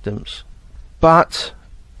rape victims. But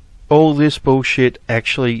all this bullshit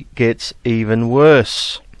actually gets even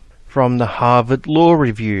worse. From the Harvard Law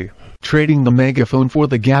Review. Trading the megaphone for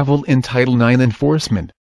the gavel in Title IX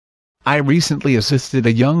enforcement. I recently assisted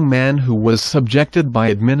a young man who was subjected by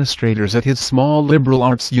administrators at his small liberal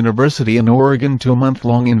arts university in Oregon to a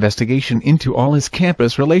month-long investigation into all his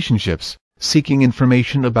campus relationships, seeking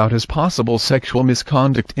information about his possible sexual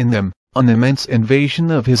misconduct in them, an immense invasion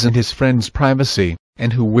of his and his friends' privacy,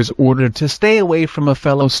 and who was ordered to stay away from a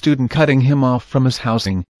fellow student, cutting him off from his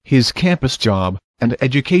housing, his campus job, and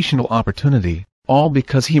educational opportunity, all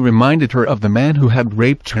because he reminded her of the man who had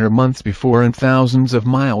raped her months before and thousands of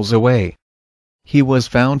miles away. He was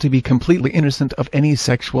found to be completely innocent of any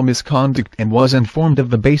sexual misconduct and was informed of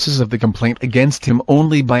the basis of the complaint against him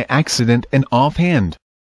only by accident and offhand.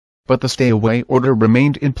 But the stay-away order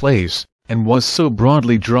remained in place, and was so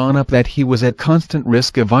broadly drawn up that he was at constant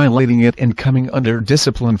risk of violating it and coming under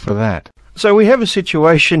discipline for that. So we have a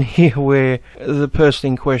situation here where the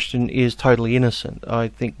person in question is totally innocent. I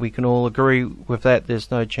think we can all agree with that. There's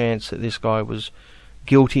no chance that this guy was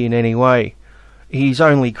guilty in any way. His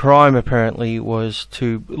only crime apparently was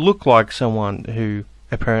to look like someone who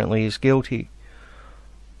apparently is guilty.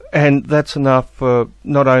 And that's enough for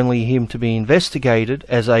not only him to be investigated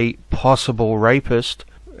as a possible rapist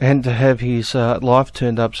and to have his life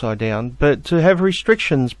turned upside down, but to have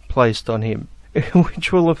restrictions placed on him,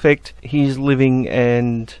 which will affect his living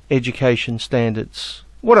and education standards.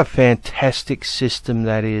 What a fantastic system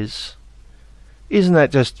that is. Isn't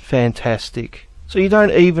that just fantastic? So you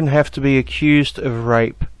don't even have to be accused of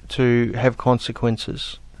rape to have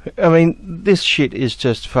consequences. I mean, this shit is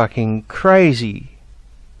just fucking crazy.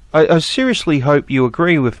 I seriously hope you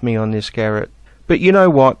agree with me on this, Garrett. But you know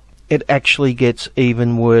what? It actually gets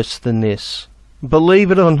even worse than this.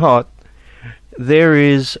 Believe it or not, there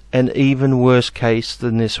is an even worse case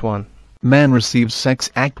than this one. Man receives sex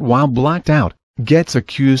act while blacked out, gets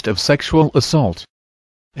accused of sexual assault.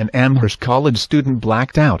 An Amherst College student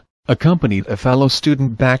blacked out, accompanied a fellow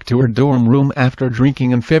student back to her dorm room after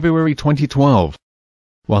drinking in February 2012.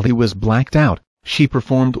 While he was blacked out, she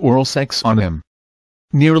performed oral sex on him.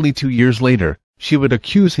 Nearly 2 years later, she would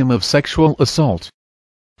accuse him of sexual assault.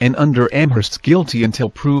 And under Amherst's guilty until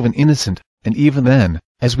proven innocent, and even then,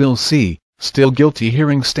 as we'll see, still guilty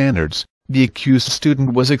hearing standards, the accused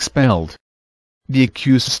student was expelled. The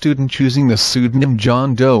accused student choosing the pseudonym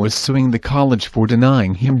John Doe is suing the college for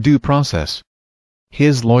denying him due process.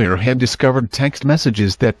 His lawyer had discovered text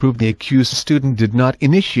messages that proved the accused student did not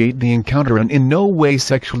initiate the encounter and in no way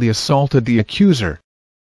sexually assaulted the accuser.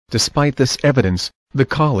 Despite this evidence, the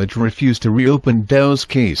college refused to reopen Doe's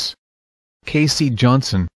case. Casey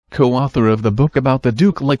Johnson, co-author of the book about the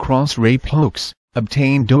Duke lacrosse rape hoax,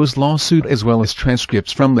 obtained Doe's lawsuit as well as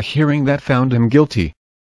transcripts from the hearing that found him guilty.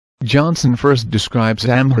 Johnson first describes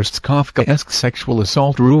Amherst's Kafkaesque sexual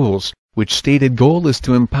assault rules, which stated goal is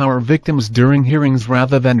to empower victims during hearings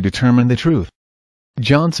rather than determine the truth.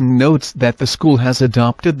 Johnson notes that the school has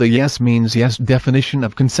adopted the yes means yes definition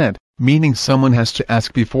of consent, meaning someone has to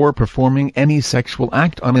ask before performing any sexual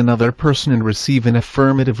act on another person and receive an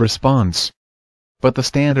affirmative response. But the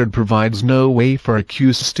standard provides no way for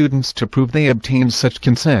accused students to prove they obtained such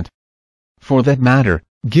consent. For that matter,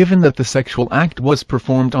 given that the sexual act was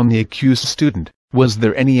performed on the accused student, was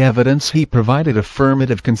there any evidence he provided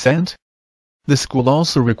affirmative consent? The school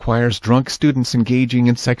also requires drunk students engaging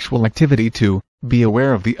in sexual activity to be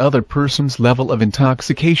aware of the other person's level of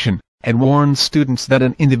intoxication, and warns students that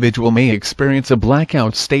an individual may experience a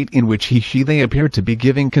blackout state in which he/they appear to be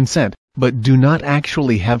giving consent, but do not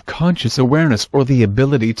actually have conscious awareness or the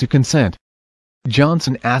ability to consent.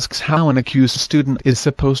 Johnson asks how an accused student is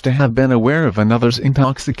supposed to have been aware of another's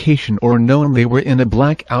intoxication or known they were in a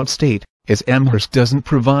blackout state, as Amherst doesn't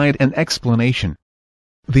provide an explanation.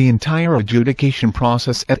 The entire adjudication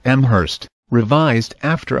process at Amherst, revised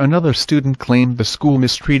after another student claimed the school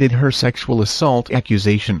mistreated her sexual assault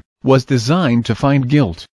accusation, was designed to find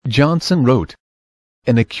guilt, Johnson wrote.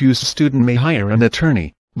 An accused student may hire an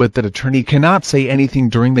attorney, but that attorney cannot say anything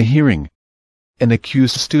during the hearing. An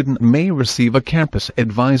accused student may receive a campus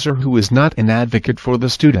advisor who is not an advocate for the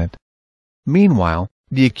student. Meanwhile,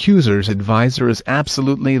 the accuser's advisor is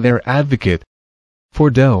absolutely their advocate. For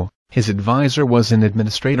Doe, his advisor was an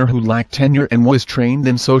administrator who lacked tenure and was trained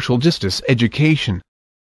in social justice education.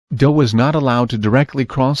 Doe was not allowed to directly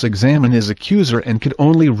cross-examine his accuser and could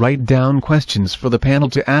only write down questions for the panel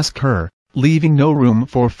to ask her, leaving no room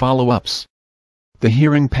for follow-ups. The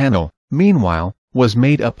hearing panel, meanwhile, was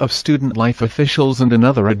made up of student life officials and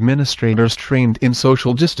another administrators trained in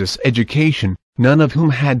social justice education, none of whom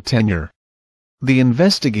had tenure. The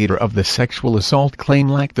investigator of the sexual assault claim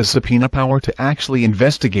lacked the subpoena power to actually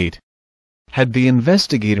investigate. Had the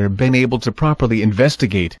investigator been able to properly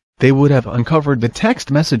investigate, they would have uncovered the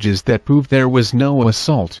text messages that proved there was no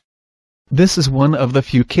assault. This is one of the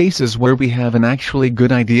few cases where we have an actually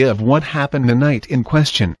good idea of what happened the night in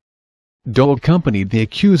question. Doe accompanied the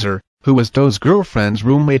accuser, who was Doe's girlfriend's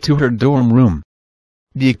roommate, to her dorm room.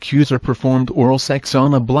 The accuser performed oral sex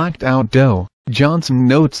on a blacked-out Doe. Johnson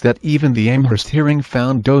notes that even the Amherst hearing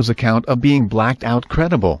found Doe's account of being blacked out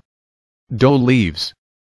credible. Doe leaves.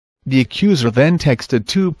 The accuser then texted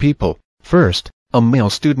two people, first, a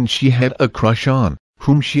male student she had a crush on,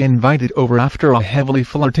 whom she invited over after a heavily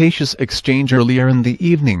flirtatious exchange earlier in the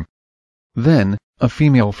evening. Then, a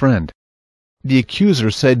female friend. The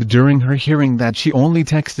accuser said during her hearing that she only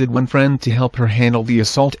texted one friend to help her handle the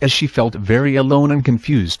assault as she felt very alone and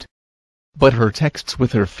confused. But her texts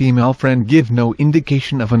with her female friend give no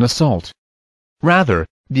indication of an assault. Rather,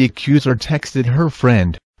 the accuser texted her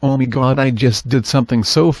friend, "Oh my god, I just did something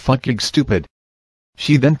so fucking stupid."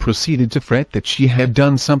 She then proceeded to fret that she had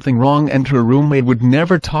done something wrong and her roommate would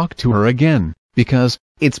never talk to her again, because,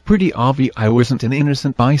 "It's pretty obvious I wasn't an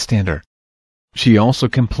innocent bystander." She also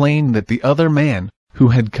complained that the other man, who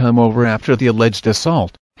had come over after the alleged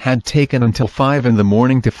assault, had taken until 5 in the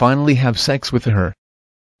morning to finally have sex with her.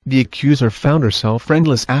 The accuser found herself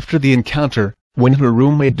friendless after the encounter, when her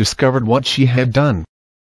roommate discovered what she had done.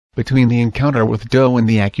 Between the encounter with Doe and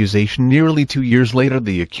the accusation nearly 2 years later,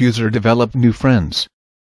 the accuser developed new friends.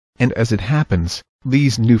 And as it happens,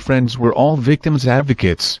 these new friends were all victims'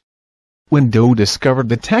 advocates. When Doe discovered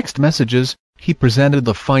the text messages, he presented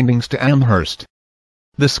the findings to Amherst.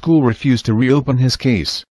 The school refused to reopen his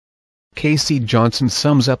case. Casey Johnson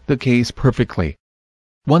sums up the case perfectly.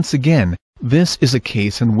 Once again, this is a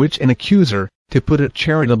case in which an accuser, to put it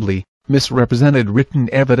charitably, misrepresented written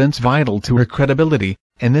evidence vital to her credibility,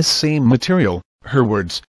 and this same material, her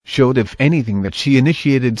words, showed if anything that she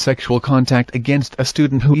initiated sexual contact against a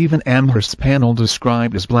student who even Amherst's panel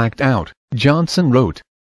described as blacked out, Johnson wrote.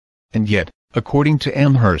 And yet, according to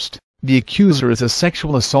Amherst, the accuser is a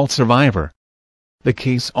sexual assault survivor. The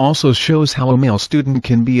case also shows how a male student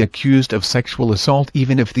can be accused of sexual assault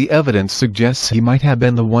even if the evidence suggests he might have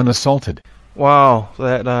been the one assaulted. Wow,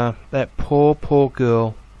 that poor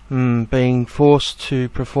girl, being forced to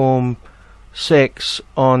perform sex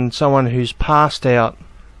on someone who's passed out.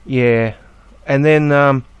 Yeah, and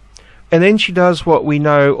then she does what we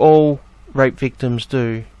know all rape victims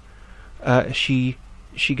do. She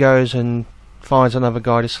goes and finds another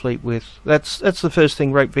guy to sleep with. That's the first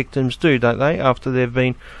thing rape victims do, don't they? After they've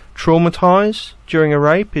been traumatized during a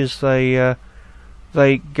rape, is they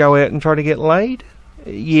go out and try to get laid.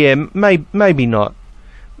 Yeah, maybe not.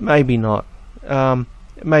 Maybe not.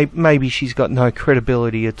 Maybe she's got no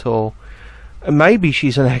credibility at all. Maybe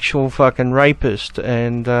she's an actual fucking rapist,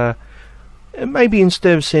 and maybe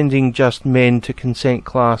instead of sending just men to consent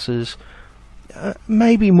classes,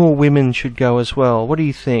 maybe more women should go as well. What do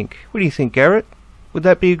you think? What do you think, Garrett? Would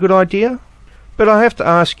that be a good idea? But I have to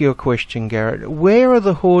ask you a question, Garrett. Where are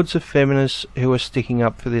the hordes of feminists who are sticking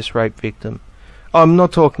up for this rape victim? I'm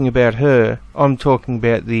not talking about her. I'm talking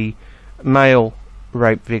about the male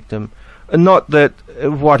rape victim. Not that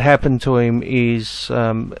what happened to him is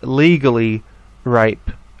legally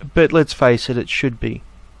rape, but let's face it, it should be.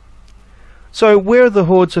 So where are the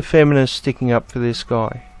hordes of feminists sticking up for this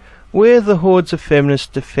guy? Where are the hordes of feminists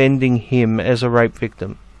defending him as a rape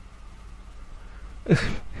victim?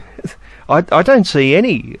 I don't see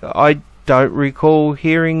any. I don't recall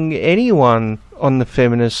hearing anyone on the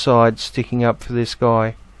feminist side sticking up for this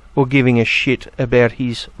guy or giving a shit about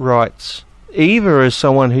his rights, either as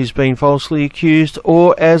someone who's been falsely accused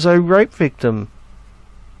or as a rape victim.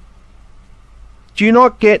 Do you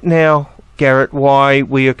not get now, Garrett, why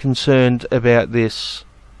we are concerned about this?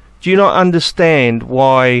 Do you not understand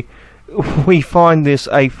why we find this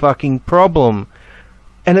a fucking problem?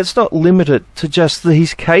 And it's not limited to just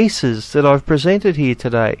these cases that I've presented here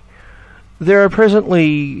today. There are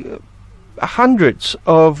presently hundreds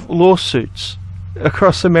of lawsuits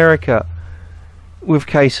across America with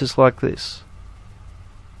cases like this.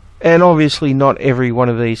 And obviously not every one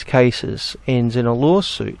of these cases ends in a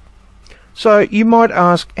lawsuit. So you might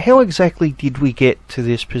ask, how exactly did we get to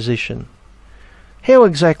this position? How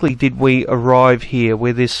exactly did we arrive here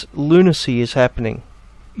where this lunacy is happening?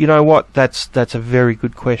 You know what, that's a very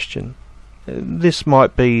good question. This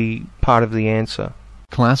might be part of the answer.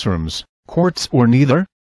 Classrooms, courts, or neither?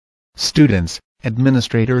 Students,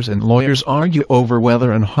 administrators, and lawyers argue over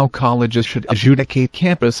whether and how colleges should adjudicate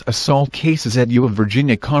campus assault cases at U of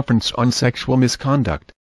Virginia Conference on Sexual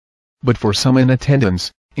Misconduct. But for some in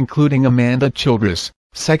attendance, including Amanda Childress,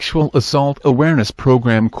 Sexual Assault Awareness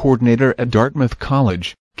Program Coordinator at Dartmouth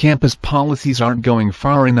College, campus policies aren't going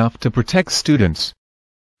far enough to protect students.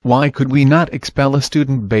 Why could we not expel a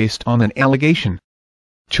student based on an allegation?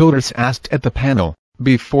 Childress asked at the panel,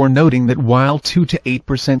 before noting that while 2 to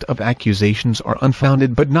 8% of accusations are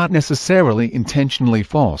unfounded but not necessarily intentionally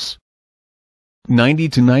false, 90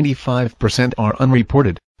 to 95% are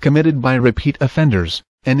unreported, committed by repeat offenders,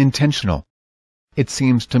 and intentional. It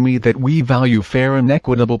seems to me that we value fair and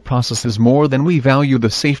equitable processes more than we value the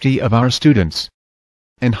safety of our students.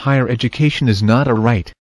 And higher education is not a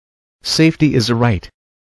right. Safety is a right.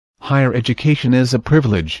 Higher education is a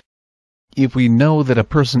privilege. If we know that a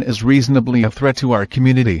person is reasonably a threat to our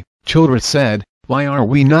community, Childress said, why are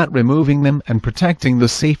we not removing them and protecting the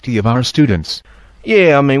safety of our students?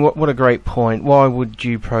 Yeah, I mean, what a great point. Why would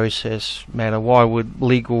due process matter? Why would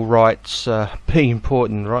legal rights be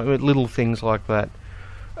important, right? Little things like that.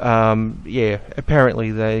 Yeah,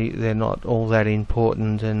 apparently they're not all that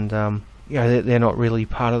important, and you know, they're not really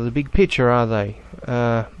part of the big picture, are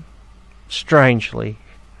they? Strangely.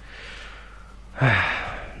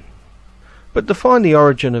 But to find the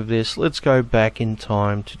origin of this, let's go back in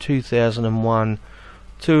time to 2001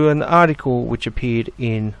 to an article which appeared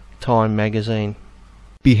in Time magazine.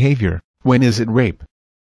 Behavior, when is it rape?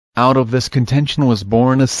 Out of this contention was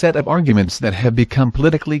born a set of arguments that have become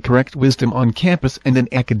politically correct wisdom on campus and in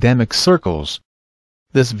academic circles.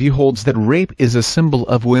 This view holds that rape is a symbol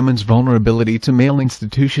of women's vulnerability to male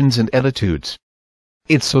institutions and attitudes.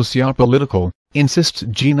 It's sociopolitical, insists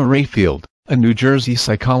Gina Rayfield, a New Jersey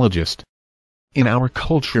psychologist. In our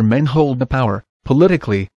culture, men hold the power,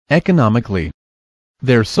 politically, economically.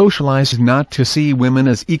 They're socialized not to see women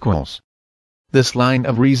as equals. This line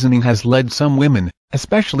of reasoning has led some women,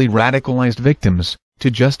 especially radicalized victims, to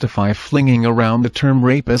justify flinging around the term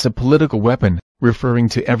rape as a political weapon, referring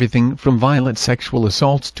to everything from violent sexual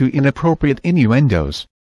assaults to inappropriate innuendos.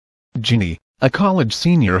 Ginny, a college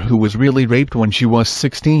senior who was really raped when she was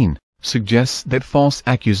 16, suggests that false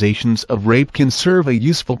accusations of rape can serve a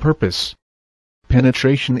useful purpose.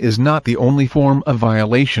 Penetration is not the only form of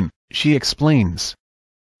violation, she explains.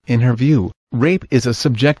 In her view, rape is a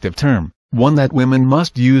subjective term, one that women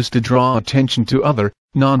must use to draw attention to other,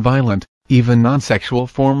 non-violent, even non-sexual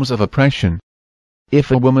forms of oppression.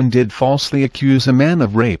 If a woman did falsely accuse a man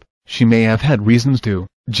of rape, she may have had reasons to,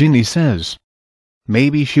 Ginny says.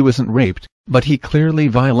 Maybe she wasn't raped, but he clearly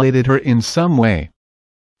violated her in some way.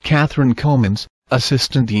 Catherine Comans,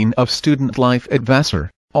 assistant dean of student life at Vassar,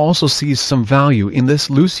 also sees some value in this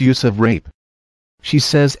loose use of rape. She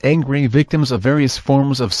says angry victims of various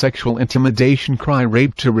forms of sexual intimidation cry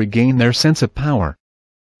rape to regain their sense of power.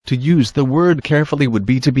 To use the word carefully would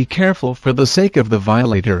be to be careful for the sake of the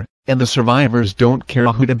violator, and the survivors don't care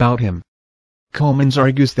a hoot about him. Comans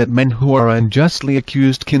argues that men who are unjustly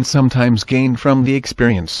accused can sometimes gain from the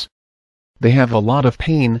experience. They have a lot of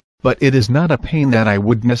pain, but it is not a pain that I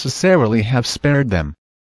would necessarily have spared them.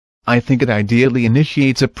 I think it ideally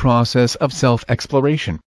initiates a process of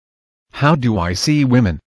self-exploration. How do I see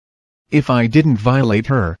women? If I didn't violate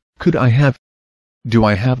her, could I have? Do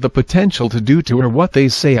I have the potential to do to her what they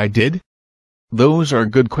say I did? Those are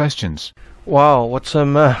good questions. Wow, what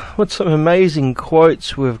some amazing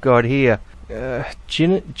quotes we've got here.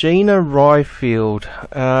 Gina Ryfield,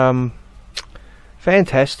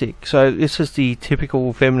 fantastic. So this is the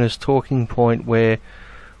typical feminist talking point where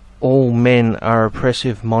all men are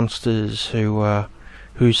oppressive monsters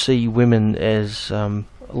who see women as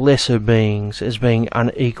lesser beings, as being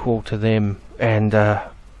unequal to them, and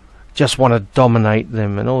just want to dominate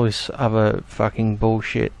them, and all this other fucking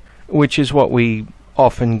bullshit, which is what we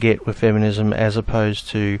often get with feminism, as opposed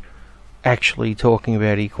to actually talking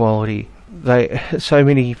about equality. So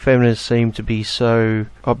many feminists seem to be so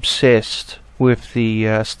obsessed with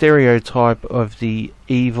the stereotype of the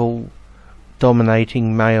evil,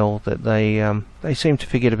 dominating male that they seem to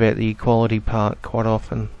forget about the equality part quite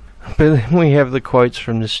often. But then we have the quotes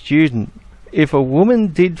from the student. If a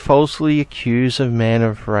woman did falsely accuse a man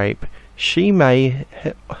of rape, she may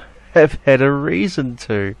have had a reason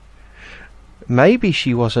to. Maybe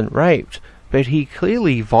she wasn't raped, but he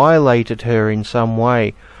clearly violated her in some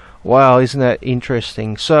way. Wow, isn't that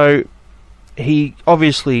interesting? So, he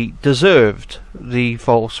obviously deserved the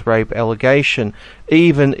false rape allegation.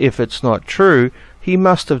 Even if it's not true, he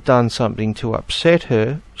must have done something to upset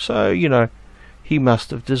her, so, he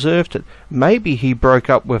must have deserved it. Maybe he broke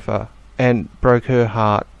up with her and broke her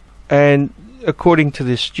heart, and according to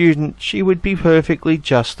this student, she would be perfectly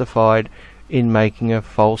justified in making a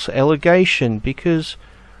false allegation, because,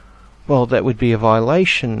 well, that would be a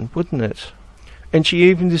violation, wouldn't it? And she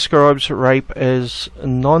even describes rape as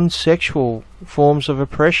non-sexual forms of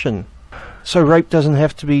oppression. So rape doesn't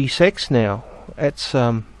have to be sex now. That's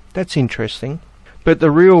interesting. But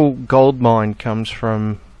the real goldmine comes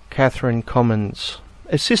from Catherine Comans,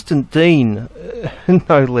 assistant dean,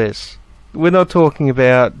 no less. We're not talking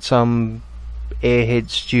about some airhead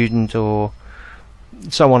student or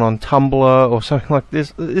someone on Tumblr or something like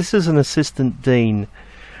this. This is an assistant dean.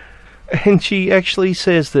 And she actually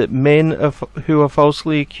says that men who are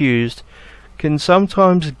falsely accused can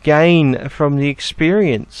sometimes gain from the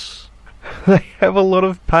experience. They have a lot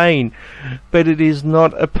of pain, but it is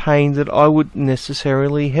not a pain that I would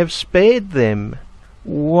necessarily have spared them.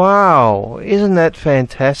 Wow, isn't that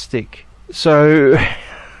fantastic? So,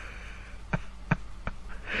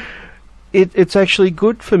 it's actually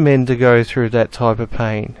good for men to go through that type of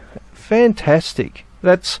pain. Fantastic.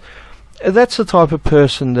 That's the type of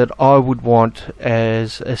person that I would want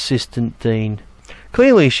as assistant dean.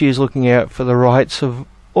 Clearly she is looking out for the rights of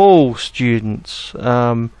all students,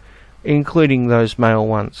 including those male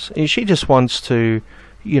ones. And she just wants to,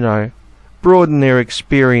 broaden their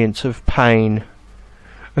experience of pain.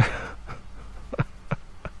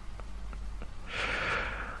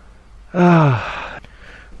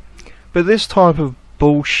 But this type of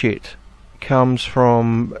bullshit comes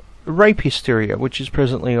from rape hysteria, which is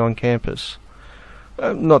presently on campus,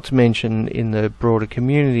 not to mention in the broader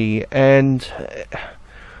community, and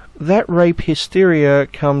that rape hysteria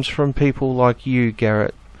comes from people like you,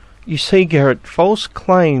 Garrett. You see, Garrett, false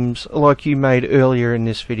claims like you made earlier in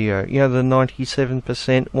this video, the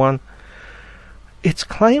 97% one, it's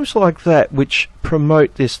claims like that which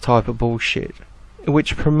promote this type of bullshit,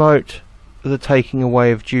 which promote the taking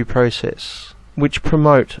away of due process, which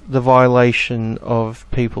promote the violation of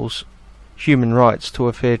people's human rights to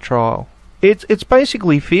a fair trial. It's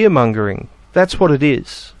basically fear-mongering. That's what it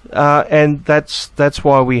is. And that's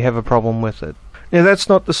why we have a problem with it. Now, that's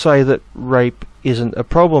not to say that rape isn't a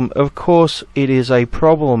problem. Of course it is a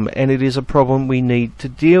problem, and it is a problem we need to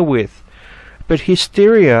deal with. but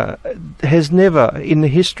hysteria has never, in the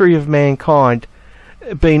history of mankind,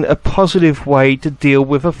 been a positive way to deal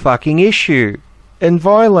with a fucking issue. And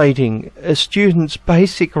violating a student's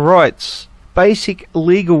basic rights, basic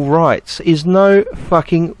legal rights, is no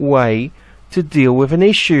fucking way to deal with an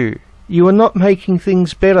issue. You are not making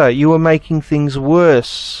things better, you are making things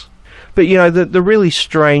worse. But you know, the really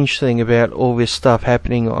strange thing about all this stuff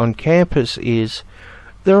happening on campus is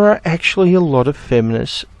there are actually a lot of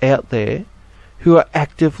feminists out there who are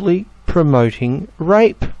actively promoting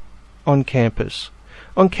rape on campus.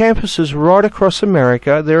 On campuses right across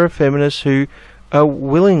America, there are feminists who are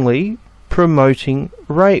willingly promoting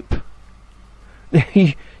rape.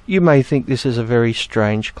 You may think this is a very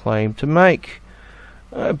strange claim to make,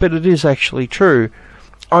 but it is actually true.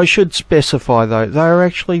 I should specify, though, they are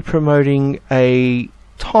actually promoting a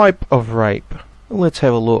type of rape. Let's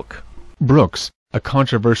have a look. Brooks, a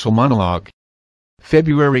controversial monologue.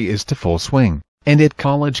 February is to full swing, and at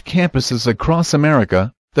college campuses across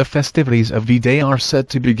America, the festivities of V-Day are set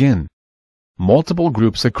to begin. Multiple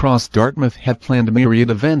groups across Dartmouth have planned myriad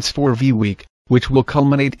events for V-Week, which will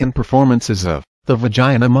culminate in performances of the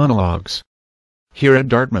Vagina Monologues. Here at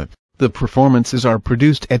Dartmouth, the performances are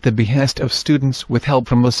produced at the behest of students with help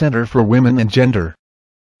from the Center for Women and Gender.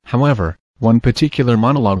 However, one particular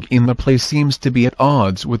monologue in the play seems to be at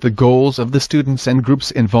odds with the goals of the students and groups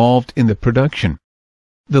involved in the production.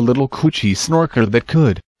 The Little Coochie Snorker That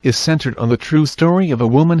Could is centered on the true story of a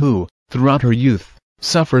woman who, throughout her youth,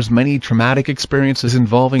 suffers many traumatic experiences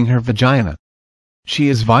involving her vagina. She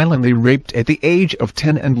is violently raped at the age of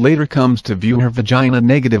 10 and later comes to view her vagina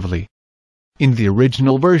negatively. In the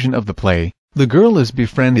original version of the play, the girl is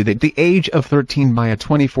befriended at the age of 13 by a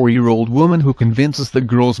 24-year-old woman who convinces the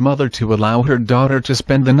girl's mother to allow her daughter to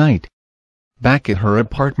spend the night. Back at her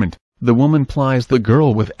apartment, the woman plies the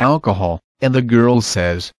girl with alcohol, and the girl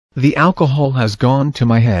says, "The alcohol has gone to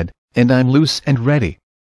my head, and I'm loose and ready."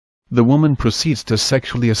 The woman proceeds to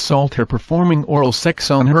sexually assault her, performing oral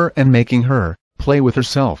sex on her and making her play with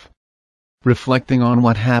herself. Reflecting on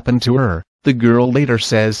what happened to her, the girl later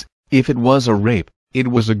says, "If it was a rape, it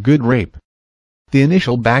was a good rape." The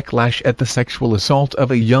initial backlash at the sexual assault of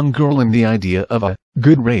a young girl and the idea of a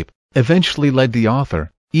good rape eventually led the author,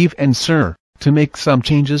 Eve and Sir, to make some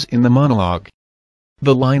changes in the monologue.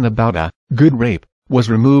 The line about a good rape was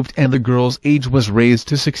removed and the girl's age was raised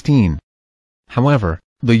to 16. However,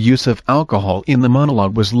 the use of alcohol in the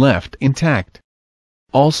monologue was left intact.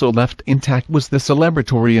 Also left intact was the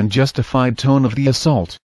celebratory and justified tone of the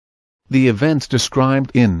assault. The events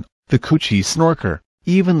described in The Coochie Snorker,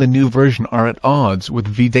 even the new version, are at odds with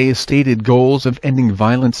V-Day's stated goals of ending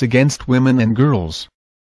violence against women and girls.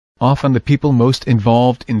 Often the people most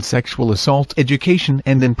involved in sexual assault education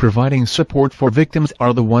and in providing support for victims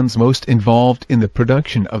are the ones most involved in the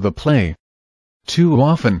production of the play. Too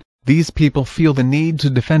often, these people feel the need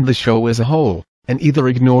to defend the show as a whole, and either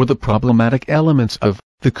ignore the problematic elements of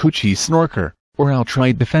The Coochie Snorker, or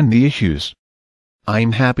outright defend the issues.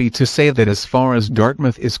 I'm happy to say that as far as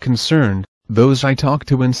Dartmouth is concerned, those I talk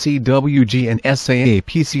to in CWG and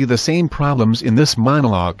SAAP see the same problems in this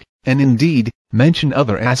monologue, and indeed, mention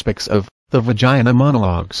other aspects of the Vagina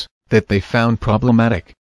Monologues that they found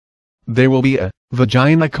problematic. There will be a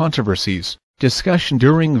Vagina Controversies discussion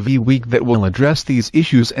during V-Week that will address these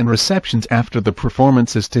issues and receptions after the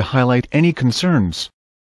performances to highlight any concerns.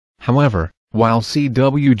 However, while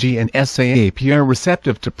CWG and SAAP are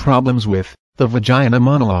receptive to problems with the Vagina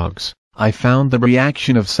Monologues, I found the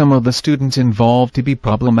reaction of some of the students involved to be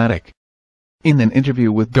problematic. In an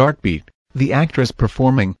interview with Dartbeat, the actress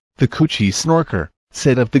performing The Coochie Snorker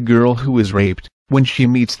said of the girl who is raped, when she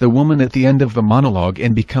meets the woman at the end of the monologue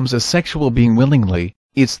and becomes a sexual being willingly,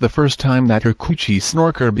 it's the first time that her coochie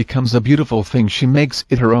snorker becomes a beautiful thing. She makes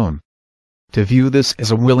it her own. To view this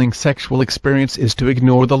as a willing sexual experience is to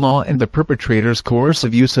ignore the law and the perpetrator's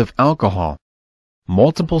coercive use of alcohol.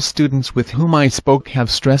 Multiple students with whom I spoke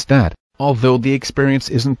have stressed that, although the experience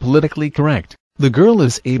isn't politically correct, the girl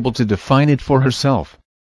is able to define it for herself.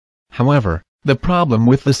 However, the problem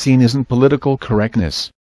with the scene isn't political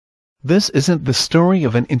correctness. This isn't the story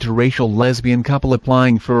of an interracial lesbian couple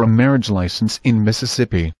applying for a marriage license in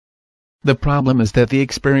Mississippi. The problem is that the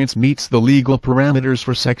experience meets the legal parameters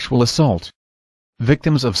for sexual assault.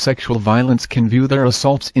 Victims of sexual violence can view their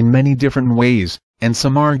assaults in many different ways, and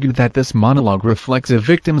some argue that this monologue reflects a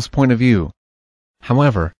victim's point of view.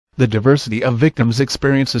 However, the diversity of victims'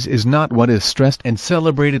 experiences is not what is stressed and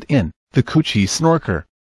celebrated in The Coochie Snorker.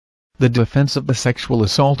 The defense of the sexual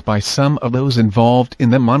assault by some of those involved in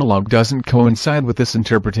the monologue doesn't coincide with this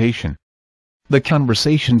interpretation. The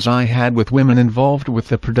conversations I had with women involved with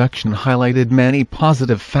the production highlighted many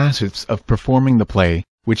positive facets of performing the play,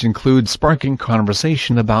 which include sparking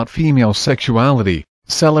conversation about female sexuality,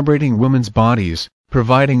 celebrating women's bodies,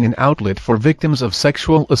 providing an outlet for victims of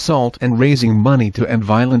sexual assault, and raising money to end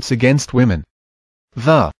violence against women.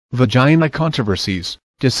 The vagina controversies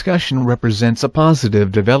discussion represents a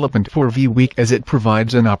positive development for V Week, as it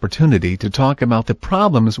provides an opportunity to talk about the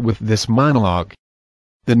problems with this monologue.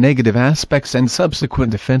 The negative aspects and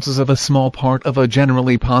subsequent defenses of a small part of a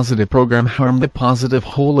generally positive program harm the positive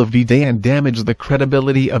whole of the day and damage the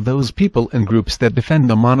credibility of those people and groups that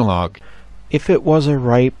defend the monologue. If it was a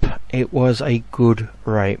rape, it was a good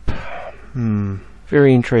rape.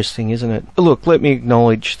 Very interesting, isn't it? Look, let me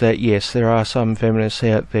acknowledge that yes, there are some feminists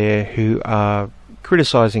out there who are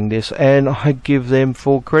criticising this, and I give them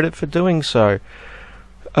full credit for doing so.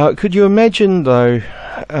 Could you imagine, though,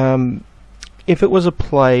 if it was a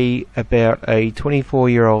play about a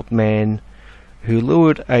 24-year-old man who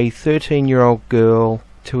lured a 13-year-old girl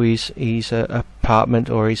to his apartment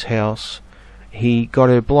or his house, he got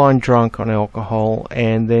her blind drunk on alcohol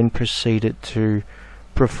and then proceeded to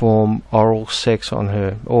perform oral sex on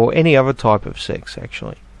her, or any other type of sex,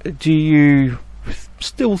 actually. Do you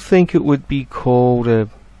still think it would be called a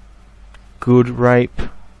good rape?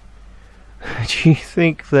 Do you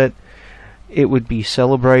think that it would be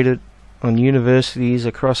celebrated on universities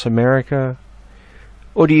across America?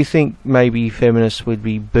 Or do you think maybe feminists would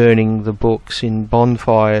be burning the books in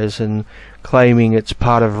bonfires and claiming it's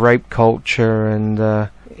part of rape culture and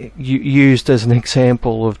used as an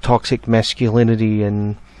example of toxic masculinity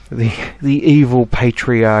and the evil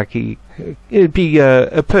patriarchy? It'd be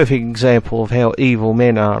a perfect example of how evil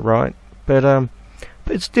men are, right? But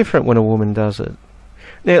it's different when a woman does it.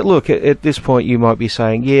 Now, look, at this point you might be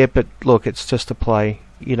saying, yeah, but look, it's just a play.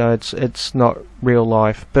 You know, it's not real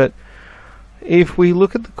life. But if we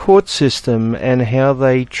look at the court system and how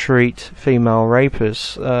they treat female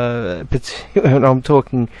rapists, and I'm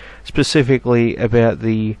talking specifically about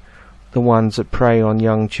the ones that prey on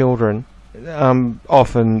young children,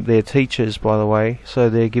 often they're teachers, by the way, so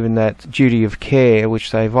they're given that duty of care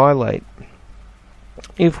which they violate.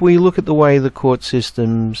 If we look at the way the court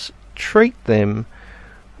systems treat them,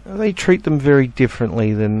 they treat them very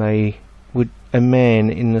differently than they would a man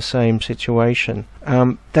in the same situation.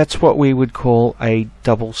 That's what we would call a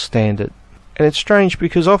double standard. And it's strange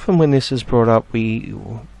because often when this is brought up, we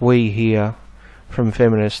hear from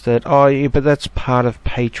feminists that, oh yeah, but that's part of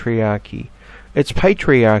patriarchy. It's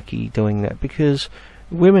patriarchy doing that because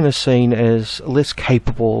women are seen as less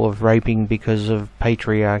capable of raping because of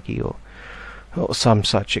patriarchy or some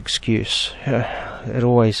such excuse. It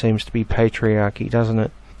always seems to be patriarchy, doesn't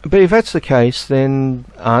it? But if that's the case, then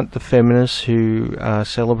aren't the feminists who are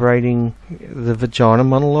celebrating the vagina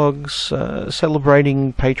monologues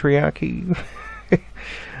celebrating patriarchy?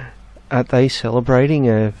 Aren't they celebrating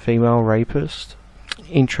a female rapist?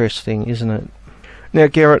 Interesting, isn't it? Now,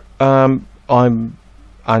 Garrett, I'm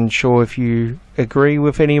unsure if you agree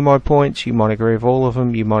with any of my points. You might agree with all of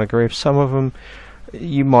them. You might agree with some of them.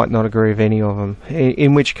 You might not agree with any of them.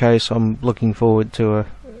 In which case, I'm looking forward to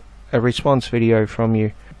a response video from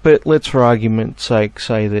you. But let's, for argument's sake,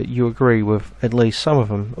 say that you agree with at least some of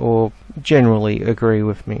them, or generally agree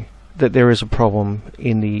with me, that there is a problem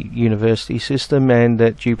in the university system and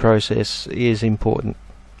that due process is important.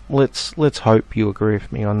 Let's hope you agree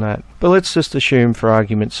with me on that. But let's just assume, for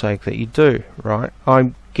argument's sake, that you do, right?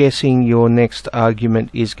 I'm guessing your next argument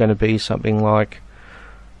is going to be something like,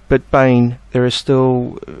 but Bane, there are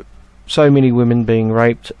still so many women being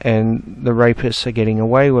raped and the rapists are getting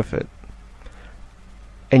away with it.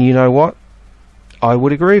 And you know what? I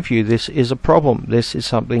would agree with you. This is a problem. This is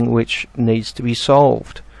something which needs to be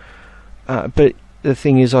solved. But the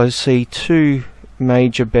thing is, I see two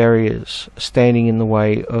major barriers standing in the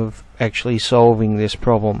way of actually solving this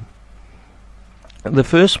problem. The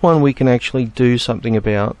first one we can actually do something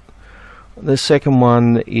about. The second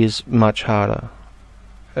one is much harder.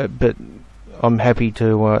 But I'm happy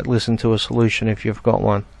to listen to a solution if you've got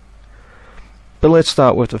one. But let's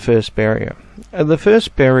start with the first barrier. The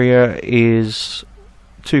first barrier is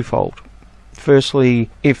twofold. Firstly,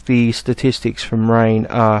 if the statistics from RAIN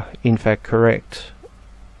are in fact correct,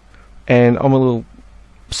 and I'm a little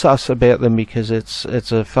sus about them because it's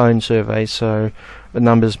a phone survey, so the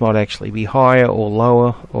numbers might actually be higher or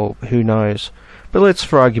lower, or who knows. But let's,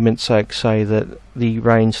 for argument's sake, say that the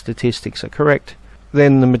RAIN statistics are correct.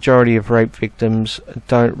 Then the majority of rape victims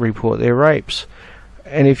don't report their rapes.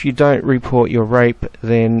 And if you don't report your rape,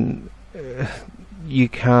 then you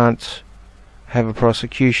can't have a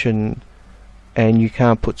prosecution and you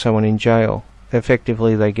can't put someone in jail.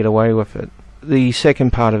 Effectively, they get away with it. The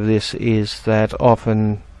second part of this is that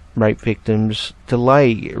often rape victims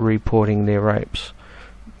delay reporting their rapes.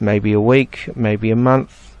 Maybe a week, maybe a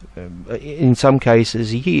month, in some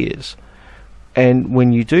cases years. And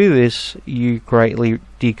when you do this, you greatly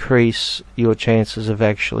decrease your chances of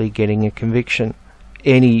actually getting a conviction.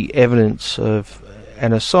 Any evidence of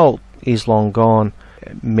an assault is long gone.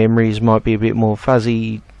 Memories might be a bit more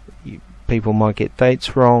fuzzy. People might get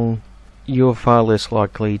dates wrong. You're far less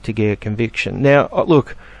likely to get a conviction. Now,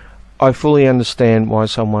 look, I fully understand why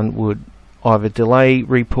someone would either delay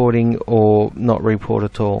reporting or not report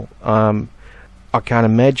at all. I can't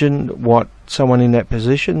imagine what someone in that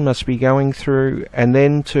position must be going through, and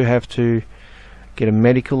then to have to get a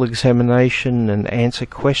medical examination and answer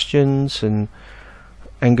questions and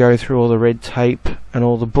go through all the red tape and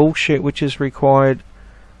all the bullshit which is required.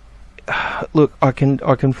 Look, I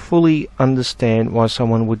can fully understand why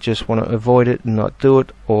someone would just want to avoid it and not do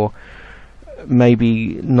it, or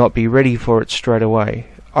maybe not be ready for it straight away.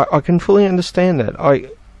 I can fully understand that.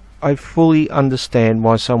 I fully understand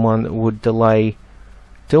why someone would delay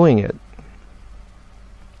doing it.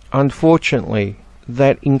 Unfortunately,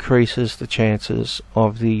 that increases the chances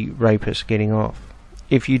of the rapist getting off.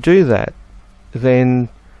 If you do that, then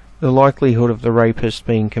the likelihood of the rapist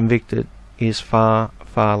being convicted is far,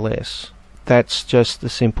 far less. That's just the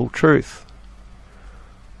simple truth.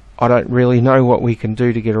 I don't really know what we can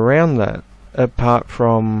do to get around that, apart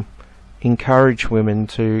from encourage women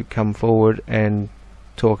to come forward and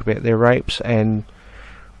talk about their rapes and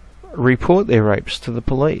report their rapes to the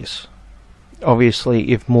police.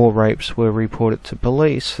 Obviously, if more rapes were reported to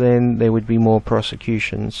police, then there would be more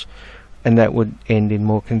prosecutions, and that would end in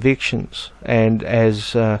more convictions. And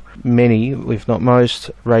as many, if not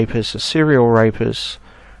most, rapists are serial rapists,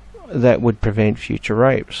 that would prevent future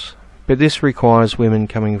rapes. But this requires women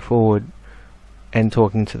coming forward and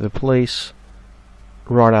talking to the police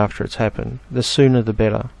right after it's happened. The sooner the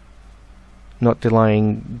better. Not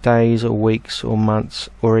delaying days or weeks or months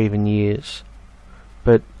or even years,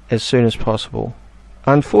 but as soon as possible.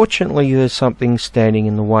 Unfortunately, there's something standing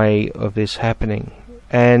in the way of this happening,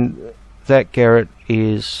 and that, Garrett,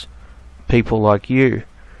 is people like you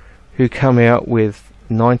who come out with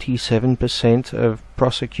 97% of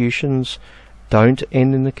prosecutions don't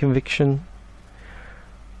end in a conviction.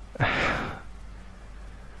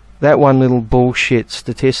 That one little bullshit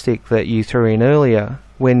statistic that you threw in earlier,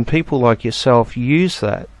 when people like yourself use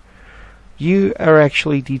that, you are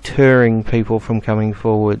actually deterring people from coming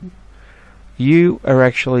forward. You are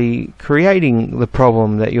actually creating the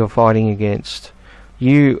problem that you're fighting against.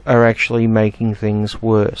 You are actually making things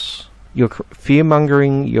worse. You're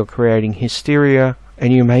fear-mongering, you're creating hysteria,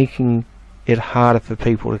 and you're making it harder for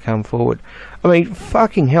people to come forward. I mean,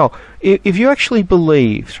 fucking hell. If you actually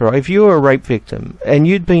believed, right, if you were a rape victim and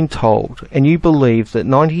you'd been told and you believed that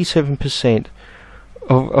 97%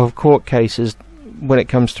 of court cases when it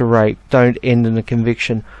comes to rape don't end in a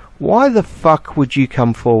conviction, why the fuck would you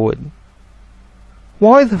come forward?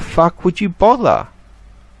 Why the fuck would you bother?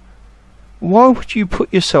 Why would you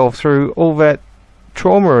put yourself through all that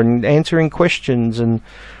trauma and answering questions and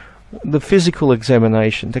the physical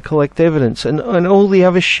examination to collect evidence and all the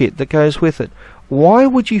other shit that goes with it? Why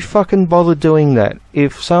would you fucking bother doing that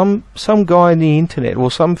if some guy on the internet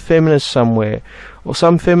or some feminist somewhere or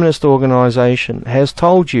some feminist organisation has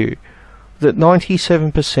told you that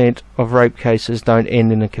 97% of rape cases don't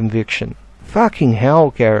end in a conviction? Fucking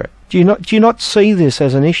hell, Garrett. Do you not see this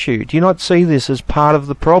as an issue? Do you not see this as part of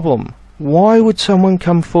the problem? Why would someone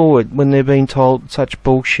come forward when they're being told such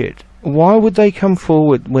bullshit? Why would they come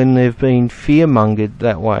forward when they've been fear-mongered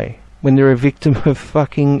that way? When they're a victim of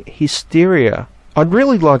fucking hysteria? I'd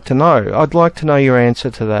really like to know. I'd like to know your answer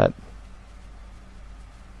to that.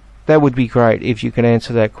 That would be great if you could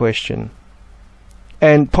answer that question.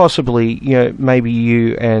 And possibly, maybe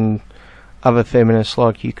you and other feminists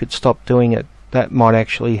like you could stop doing it. That might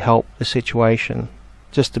actually help the situation.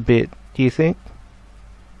 Just a bit, do you think?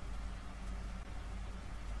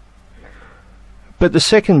 But the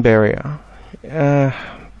second barrier,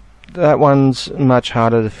 that one's much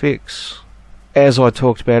harder to fix. As I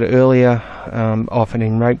talked about earlier, often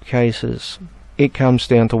in rape cases, it comes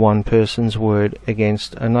down to one person's word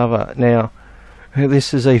against another. Now,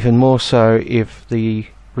 this is even more so if the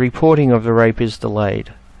reporting of the rape is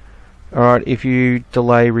delayed. Alright, if you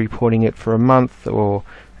delay reporting it for a month or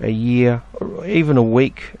a year, or even a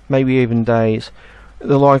week, maybe even days,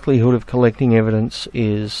 the likelihood of collecting evidence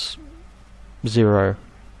is 0.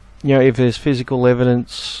 If there's physical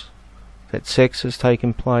evidence that sex has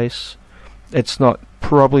taken place, it's not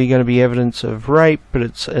probably going to be evidence of rape, but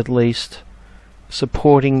it's at least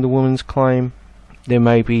supporting the woman's claim. There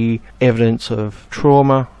may be evidence of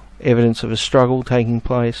trauma, evidence of a struggle taking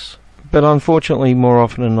place. But unfortunately, more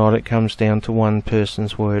often than not, it comes down to one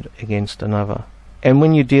person's word against another. And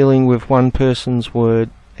when you're dealing with one person's word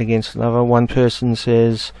against another, one person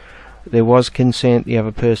says there was consent, the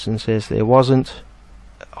other person says there wasn't.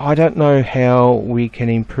 I don't know how we can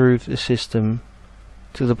improve the system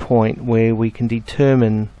to the point where we can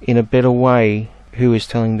determine in a better way who is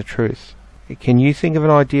telling the truth. Can you think of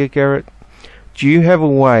an idea, Garrett? Do you have a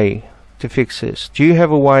way to fix this? Do you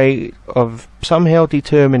have a way of somehow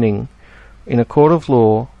determining in a court of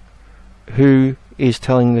law who is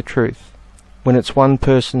telling the truth when it's one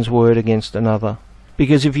person's word against another?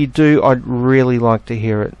 Because if you do, I'd really like to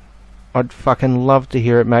hear it. I'd fucking love to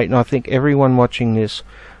hear it, mate, and I think everyone watching this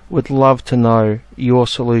would love to know your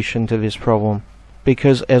solution to this problem.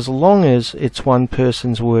 Because as long as it's one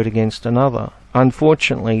person's word against another,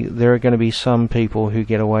 unfortunately, there are going to be some people who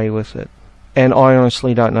get away with it. And I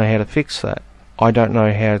honestly don't know how to fix that. I don't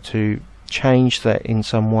know how to change that in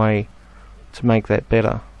some way to make that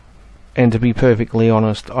better. And to be perfectly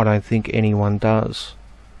honest, I don't think anyone does.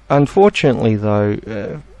 Unfortunately,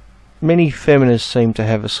 though, many feminists seem to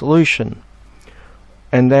have a solution.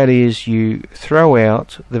 And that is you throw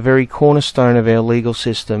out the very cornerstone of our legal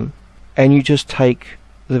system and you just take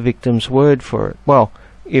the victim's word for it. Well,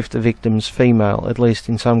 if the victim's female, at least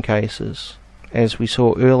in some cases, as we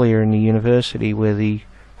saw earlier in the university where the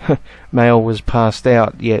male was passed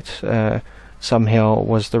out yet somehow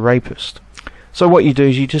was the rapist. So what you do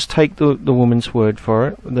is you just take the woman's word for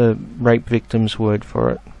it, the rape victim's word for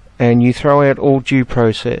it, and you throw out all due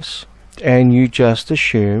process and you just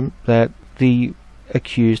assume that the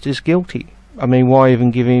accused is guilty. I mean, why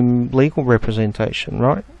even give him legal representation,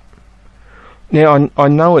 right? Now, I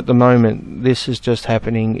know at the moment this is just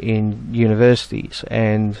happening in universities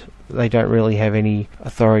and they don't really have any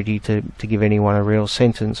authority to give anyone a real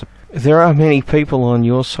sentence. There are many people on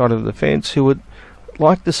your side of the fence who would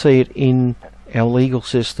like to see it in our legal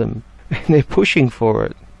system, and they're pushing for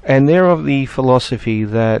it. And they're of the philosophy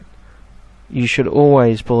that you should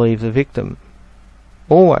always believe the victim.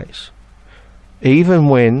 Always. Even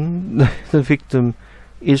when the victim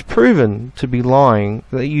is proven to be lying,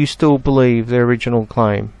 that you still believe their original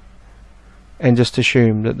claim and just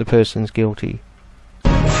assume that the person's guilty.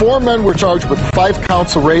 4 men were charged with 5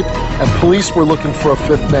 counts of rape, and police were looking for a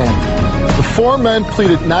 5th man. The 4 men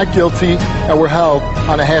pleaded not guilty and were held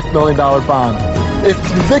on a $500,000 bond. If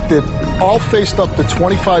convicted, all faced up to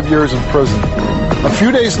 25 years in prison. A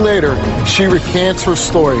few days later, she recants her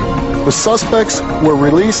story. The suspects were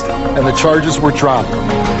released and the charges were dropped.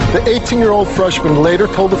 The 18-year-old freshman later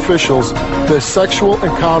told officials the sexual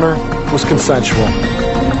encounter was consensual.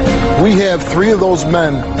 We have 3 of those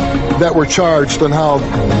men that were charged and held.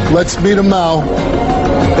 Let's meet them now.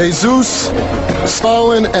 Jesus,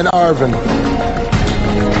 Stalin, and Arvin.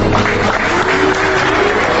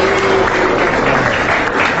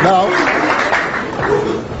 Now,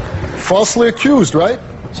 falsely accused, right?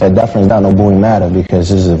 So it definitely not no bullying matter because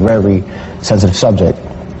this is a very sensitive subject. You know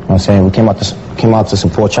what I'm saying? We came out to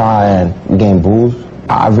support y'all and we getting booed.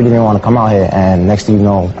 I really didn't want to come out here, and next thing you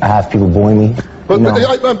know, I have people booing me. But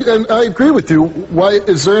I agree with you. Why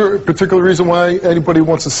is there a particular reason why anybody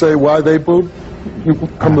wants to say why they booed? You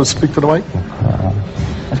come to speak to the mic.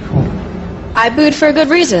 I booed for a good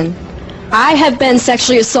reason. I have been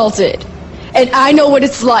sexually assaulted, and I know what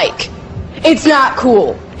it's like. It's not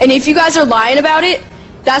cool. And if you guys are lying about it,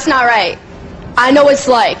 that's not right. I know what it's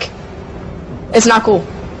like. It's not cool.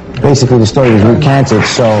 Basically, the story was recanted,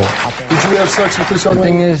 so... Did you have sex with this young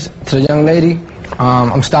lady? The thing is, to the young lady,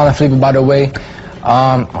 I'm Stalin Felipe, by the way.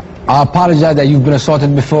 I apologize that you've been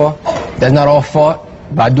assaulted before. That's not all fault,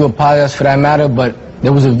 but I do apologize for that matter. But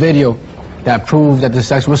there was a video that proved that the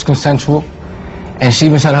sex was consensual, and she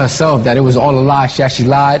even said herself that it was all a lie. She actually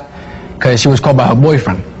lied because she was called by her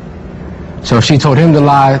boyfriend. So she told him to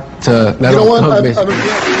lie to let her hook, basically.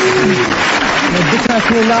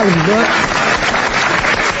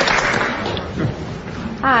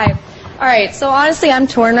 Hi. All right, so honestly, I'm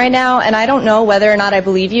torn right now, and I don't know whether or not I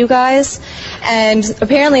believe you guys. And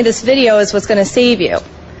apparently this video is what's going to save you.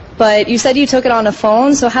 But you said you took it on a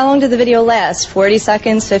phone, so how long did the video last? 40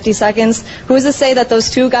 seconds, 50 seconds? Who's to say that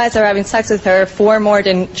those 2 guys that were having sex with her, 4 more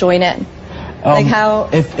didn't join in? Like how...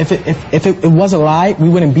 If it was a lie, we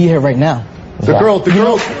wouldn't be here right now. The girl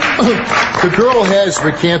has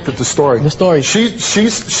recanted the story. The story. She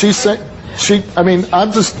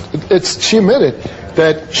admitted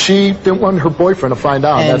that she didn't want her boyfriend to find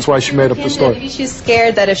out. And that's why she made up the story. Maybe she's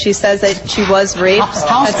scared that if she says that she was raped,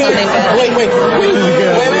 how scared?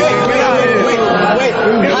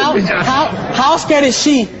 How scared is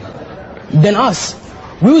she than us.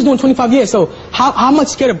 We was doing 25 years, so how much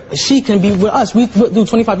scared of she can be with us? We do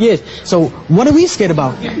 25 years, so what are we scared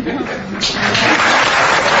about?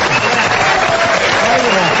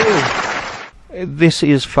 This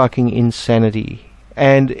is fucking insanity,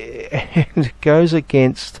 and it goes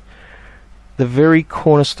against the very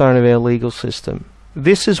cornerstone of our legal system.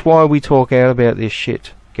 This is why we talk out about this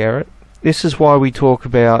shit, Garrett. This is why we talk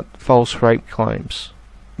about false rape claims.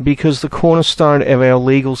 Because the cornerstone of our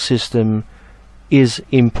legal system is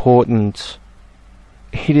important.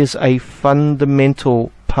 It is a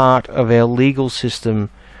fundamental part of our legal system.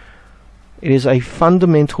 It is a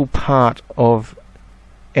fundamental part of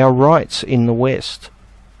our rights in the West.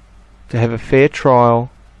 To have a fair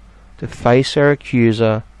trial, to face our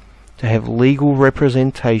accuser, to have legal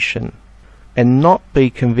representation, and not be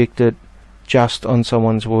convicted just on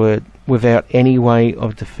someone's word without any way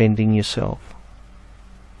of defending yourself.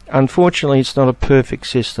 Unfortunately, it's not a perfect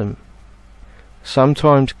system.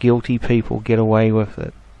 Sometimes guilty people get away with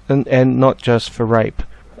it, and not just for rape,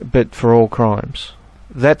 but for all crimes.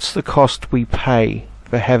 That's the cost we pay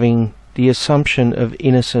for having the assumption of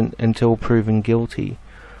innocent until proven guilty.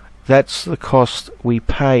 That's the cost we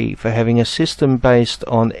pay for having a system based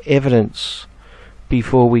on evidence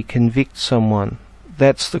before we convict someone.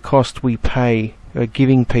 That's the cost we pay for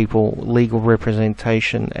giving people legal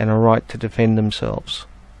representation and a right to defend themselves.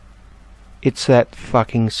 It's that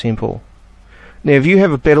fucking simple. Now, if you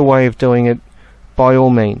have a better way of doing it, by all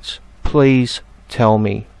means, please tell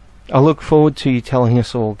me. I look forward to you telling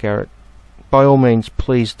us all, Garrett. By all means,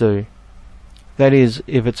 please do. That is,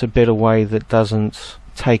 if it's a better way that doesn't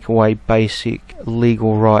take away basic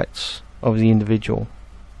legal rights of the individual.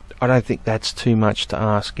 I don't think that's too much to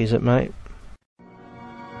ask, is it, mate?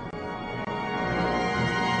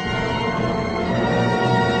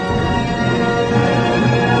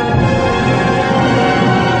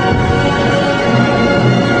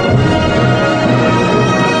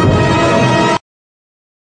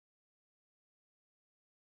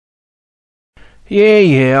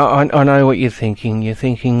 Yeah, I know what you're thinking. You're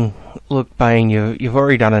thinking, look, Bane, you've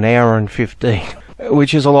already done an hour and 15,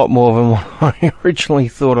 which is a lot more than what I originally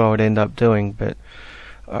thought I would end up doing, but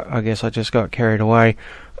I guess I just got carried away.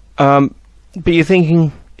 But you're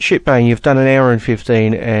thinking, shit, Bane, you've done an hour and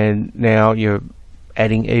 15, and now you're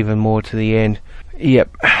adding even more to the end.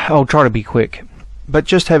 Yep, I'll try to be quick. But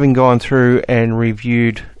just having gone through and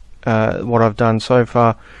reviewed what I've done so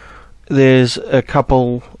far, there's a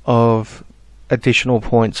couple of additional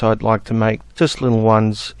points I'd like to make, just little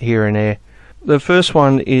ones here and there. The first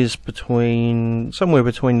one is somewhere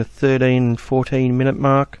between the 13 and 14 minute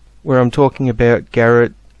mark, where I'm talking about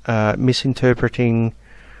Garrett misinterpreting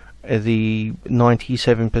the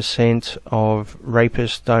 97% of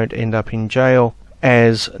rapists don't end up in jail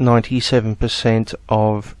as 97%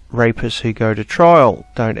 of rapists who go to trial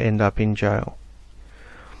don't end up in jail.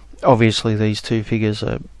 Obviously these two figures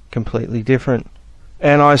are completely different.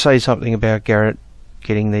 And I say something about Garrett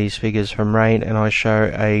getting these figures from Rain, and I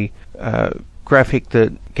show a graphic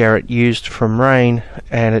that Garrett used from Rain,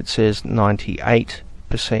 and it says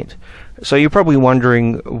 98%. So you're probably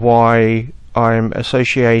wondering why I'm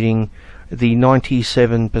associating the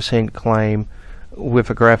 97% claim with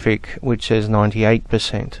a graphic which says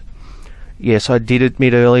 98%. Yes, I did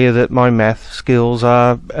admit earlier that my math skills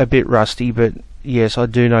are a bit rusty, but yes, I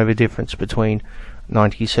do know the difference between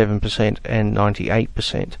 97% and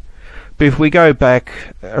 98%. But if we go back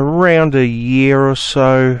around a year or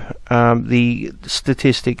so, the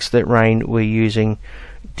statistics that Rain were using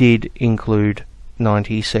did include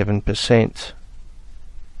 97%,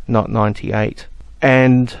 not 98%.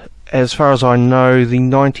 And as far as I know, the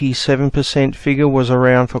 97% figure was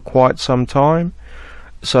around for quite some time.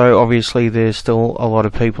 So obviously there's still a lot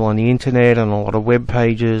of people on the internet and a lot of web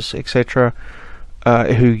pages, etc.,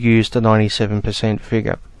 who used the 97%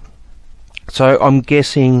 figure. So I'm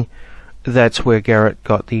guessing that's where Garrett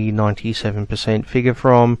got the 97% figure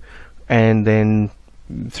from, and then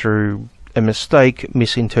through a mistake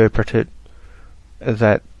misinterpreted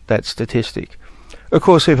that statistic. Of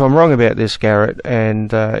course, if I'm wrong about this, Garrett,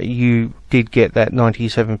 and you did get that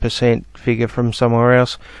 97% figure from somewhere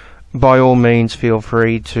else, by all means feel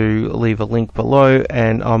free to leave a link below,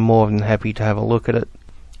 and I'm more than happy to have a look at it.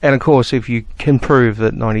 And of course, if you can prove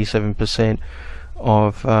that 97%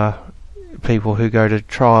 of people who go to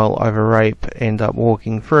trial over rape end up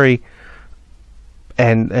walking free,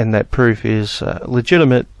 and that proof is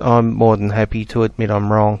legitimate, I'm more than happy to admit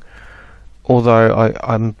I'm wrong. Although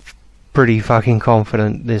I'm pretty fucking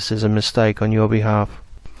confident this is a mistake on your behalf.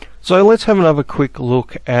 So let's have another quick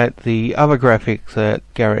look at the other graphic that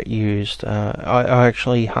Garrett used. I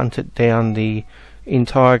actually hunted down the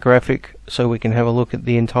entire graphic so we can have a look at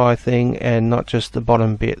the entire thing and not just the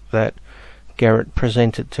bottom bit that Garrett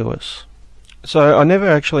presented to us. So I never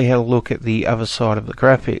actually had a look at the other side of the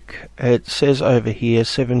graphic. It says over here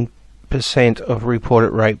 7% of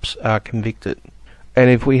reported rapes are convicted. And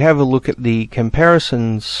if we have a look at the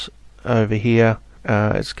comparisons over here,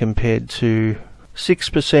 it's compared to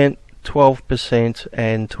 6%, 12%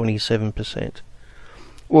 and 27%.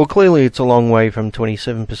 Well, clearly it's a long way from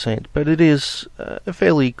 27%, but it is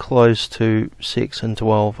fairly close to 6 and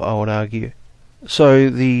 12, I would argue. So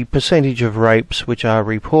the percentage of rapes which are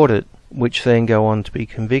reported, which then go on to be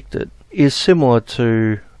convicted, is similar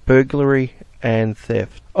to burglary and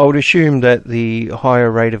theft. I would assume that the higher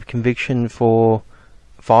rate of conviction for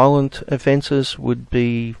violent offences would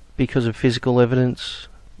be because of physical evidence,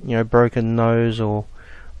 you know, broken nose or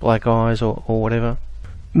black eyes or whatever.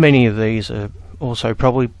 Many of these are also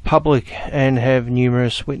probably public and have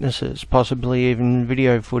numerous witnesses, possibly even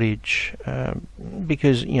video footage,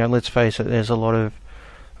 because, you know, let's face it, there's a lot of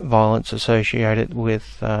violence associated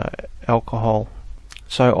with alcohol.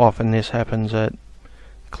 So often this happens at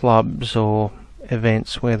clubs or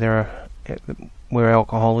events where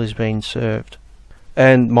alcohol is being served,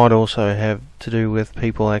 and might also have to do with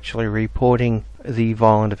people actually reporting the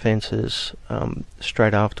violent offences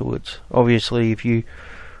straight afterwards. Obviously, if you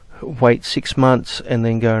wait 6 months and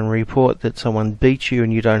then go and report that someone beat you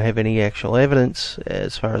and you don't have any actual evidence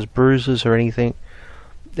as far as bruises or anything,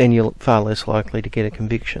 then you're far less likely to get a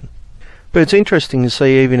conviction. But it's interesting to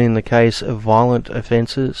see, even in the case of violent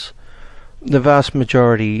offences, the vast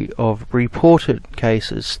majority of reported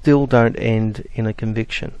cases still don't end in a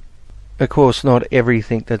conviction. Of course, not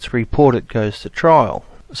everything that's reported goes to trial.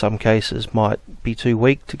 Some cases might be too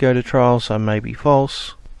weak to go to trial, some may be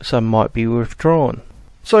false, some might be withdrawn.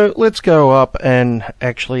 So let's go up and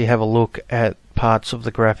actually have a look at parts of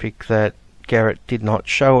the graphic that Garrett did not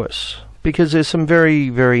show us, because there's some very,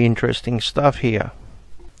 very interesting stuff here.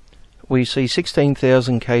 We see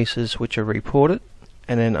 16,000 cases which are reported,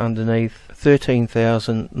 and then underneath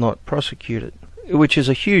 13,000 not prosecuted, which is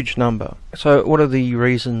a huge number. So what are the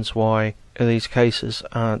reasons why these cases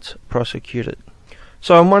aren't prosecuted?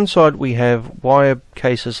 So on one side we have why are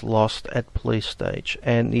cases lost at police stage,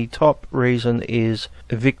 and the top reason is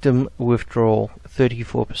victim withdrawal,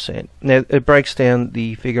 34%. Now it breaks down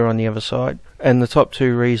the figure on the other side, and the top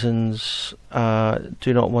two reasons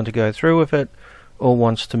do not want to go through with it or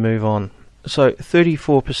wants to move on. So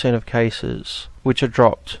 34% of cases which are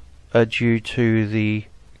dropped are due to the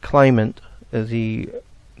claimant, the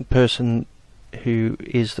person who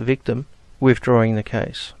is the victim, withdrawing the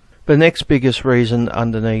case. The next biggest reason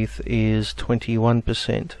underneath is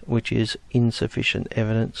 21%, which is insufficient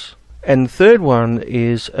evidence. And the third one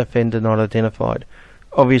is offender not identified.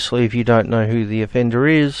 Obviously, if you don't know who the offender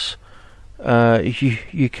is,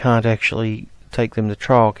 you can't actually take them to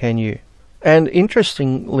trial, can you? And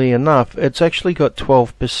interestingly enough, it's actually got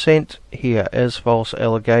 12% here as false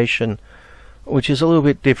allegation, which is a little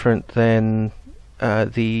bit different than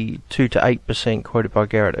the 2 to 8% quoted by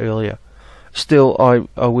Garrett earlier. Still,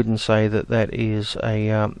 I wouldn't say that that is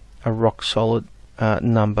a rock solid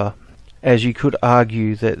number, as you could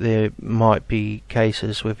argue that there might be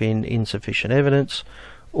cases within insufficient evidence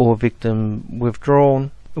or victim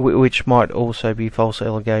withdrawn, which might also be false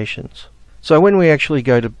allegations. So when we actually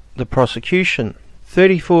go to the prosecution,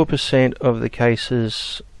 34% of the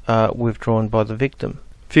cases are withdrawn by the victim,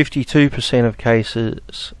 52% of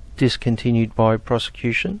cases discontinued by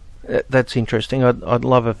prosecution. That's interesting. I'd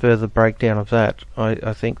love a further breakdown of that.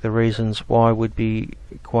 I think the reasons why would be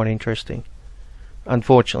quite interesting.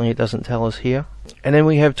 Unfortunately, it doesn't tell us here. And then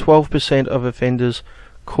we have 12% of offenders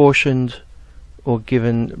cautioned or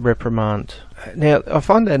given reprimand. Now, I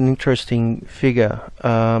find that an interesting figure.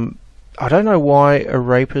 I don't know why a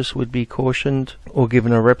rapist would be cautioned or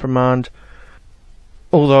given a reprimand,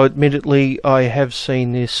 although admittedly I have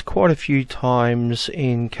seen this quite a few times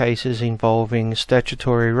in cases involving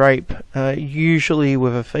statutory rape, usually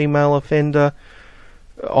with a female offender,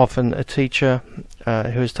 often a teacher who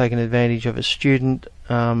has taken advantage of a student.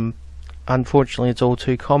 Unfortunately, it's all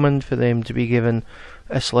too common for them to be given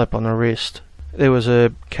a slap on the wrist. There was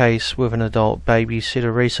a case with an adult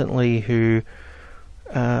babysitter recently who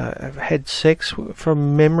had sex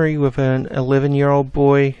from memory with an 11-year-old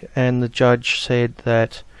boy, and the judge said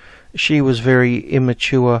that she was very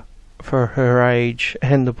immature for her age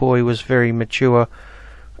and the boy was very mature,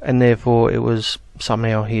 and therefore it was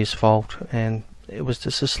somehow his fault and it was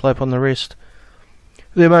just a slap on the wrist.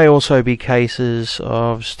 There may also be cases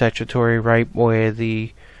of statutory rape where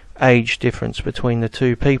the age difference between the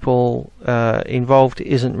two people involved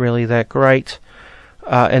isn't really that great.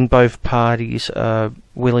 and both parties are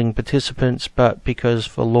willing participants, but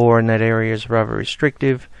because the law in that area is rather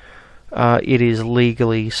restrictive, it is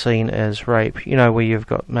legally seen as rape. You know, where you've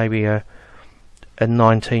got maybe a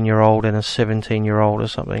 19-year-old and a 17-year-old or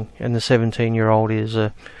something, and the 17-year-old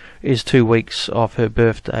is 2 weeks off her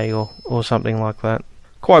birthday or something like that.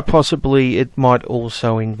 Quite possibly it might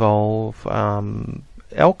also involve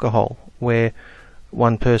alcohol, where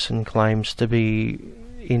one person claims to be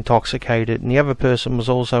intoxicated and the other person was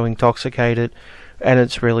also intoxicated, and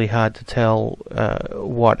it's really hard to tell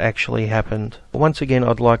what actually happened. Once again,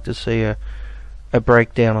 I'd like to see a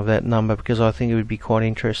breakdown of that number, because I think it would be quite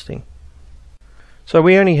interesting. So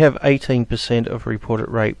we only have 18% of reported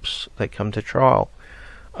rapes that come to trial,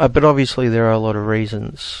 but obviously there are a lot of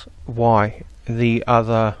reasons why the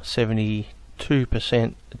other 72%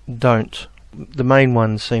 don't. The main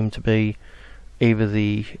ones seem to be either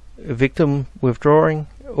the victim withdrawing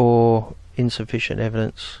or insufficient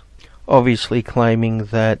evidence. Obviously claiming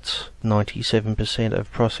that 97%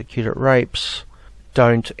 of prosecuted rapes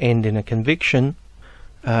don't end in a conviction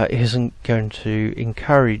isn't going to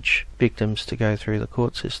encourage victims to go through the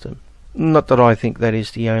court system. Not that I think that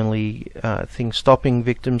is the only thing stopping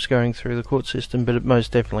victims going through the court system, but it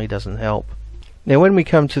most definitely doesn't help. Now when we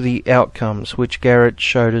come to the outcomes, which Garrett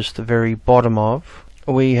showed us the very bottom of,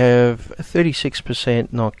 we have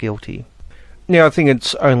 36% not guilty. Now I think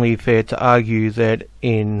it's only fair to argue that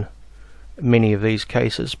in many of these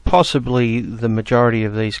cases, possibly the majority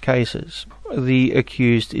of these cases, the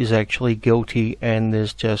accused is actually guilty and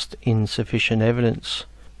there's just insufficient evidence.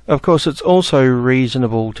 Of course, it's also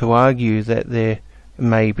reasonable to argue that there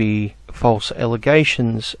may be false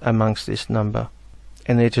allegations amongst this number,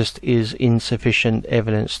 and there just is insufficient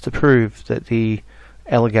evidence to prove that the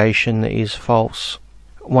allegation is false.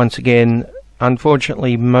 Once again,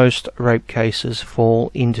 unfortunately, most rape cases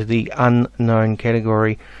fall into the unknown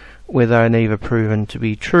category, where they are neither proven to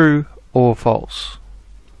be true or false.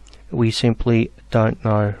 We simply don't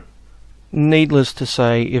know. Needless to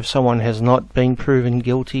say, if someone has not been proven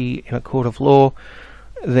guilty in a court of law,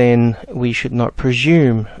 then we should not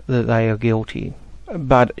presume that they are guilty.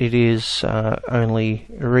 But it is only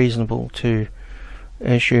reasonable to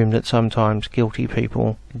assume that sometimes guilty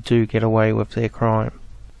people do get away with their crime.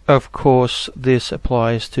 Of course, this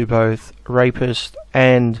applies to both rapists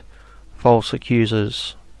and false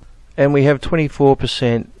accusers. And we have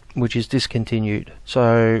 24% which is discontinued.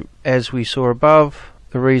 So, as we saw above,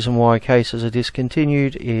 the reason why cases are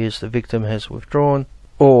discontinued is the victim has withdrawn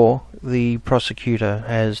or the prosecutor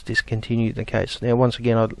has discontinued the case. Now, once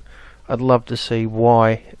again, I'd love to see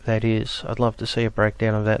why that is. I'd love to see a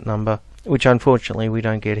breakdown of that number, which unfortunately we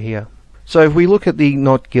don't get here. So if we look at the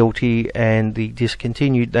not guilty and the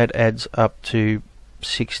discontinued, that adds up to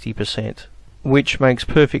 60%, which makes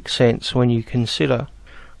perfect sense when you consider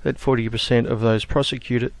that 40% of those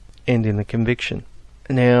prosecuted end in a conviction.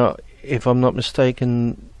 Now, if I'm not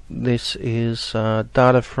mistaken, this is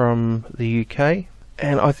data from the UK,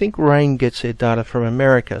 and I think RAIN gets their data from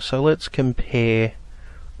America. So let's compare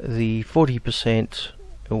the 40%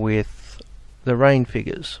 with the RAIN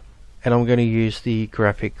figures, and I'm going to use the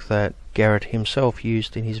graphic that Garrett himself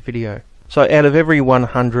used in his video. So out of every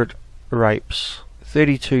 100 rapes,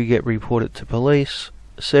 32 get reported to police,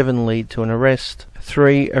 7 lead to an arrest,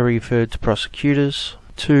 3 are referred to prosecutors,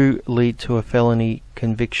 2 lead to a felony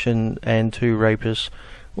conviction, and 2 rapists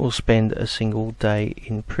will spend a single day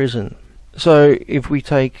in prison. So if we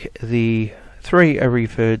take the 3 are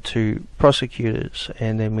referred to prosecutors,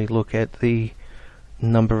 and then we look at the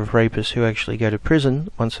number of rapists who actually go to prison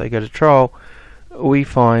once they go to trial, we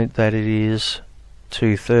find that it is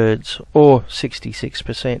 2/3, or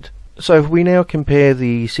 66%. So if we now compare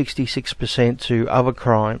the 66% to other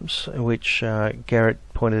crimes, which Garrett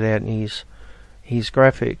pointed out in his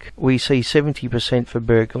graphic, we see 70% for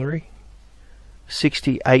burglary,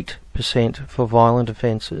 68% for violent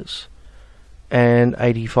offences, and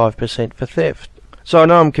 85% for theft. So I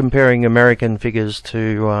know I'm comparing American figures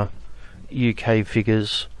to UK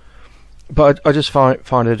figures, but I just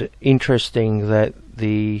find it interesting that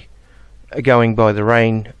going by the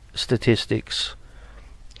RAIN statistics,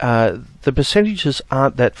 the percentages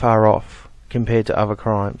aren't that far off compared to other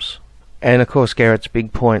crimes. And of course Garrett's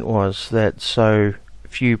big point was that so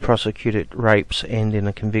few prosecuted rapes end in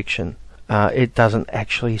a conviction. It doesn't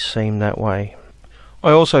actually seem that way.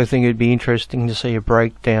 I also think it'd be interesting to see a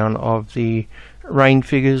breakdown of the RAIN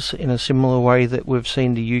figures in a similar way that we've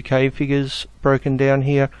seen the UK figures broken down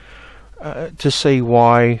here, to see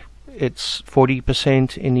why it's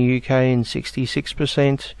 40% in the UK and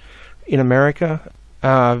 66% in America.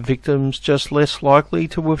 Are victims just less likely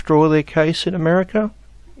to withdraw their case in America?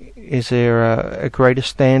 Is there a greater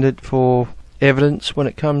standard for evidence when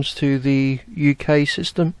it comes to the UK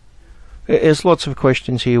system? There's lots of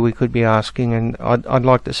questions here we could be asking, and I'd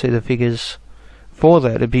like to see the figures for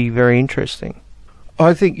that. It'd be very interesting.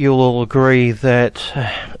 I think you'll all agree that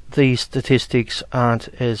these statistics aren't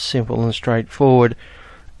as simple and straightforward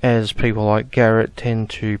as people like Garrett tend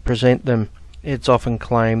to present them. It's often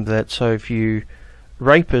claimed that so few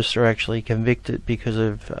rapists are actually convicted because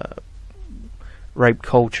of rape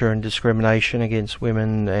culture and discrimination against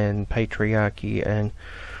women and patriarchy and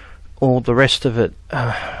all the rest of it.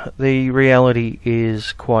 The reality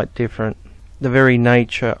is quite different. The very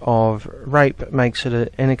nature of rape makes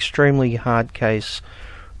it an extremely hard case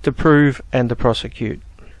to prove and to prosecute.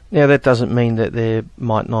 Now, that doesn't mean that there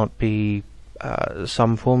might not be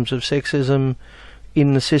some forms of sexism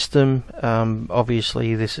in the system.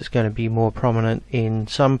 Obviously, this is going to be more prominent in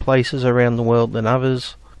some places around the world than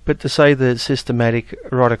others. But to say that it's systematic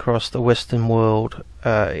right across the Western world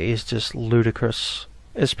is just ludicrous,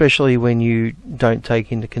 especially when you don't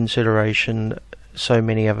take into consideration so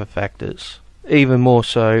many other factors. Even more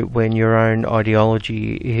so when your own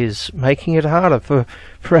ideology is making it harder for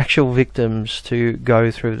actual victims to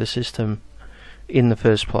go through the system in the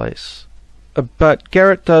first place. But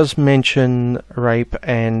Garrett does mention rape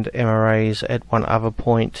and MRAs at one other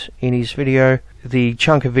point in his video. The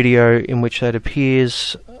chunk of video in which that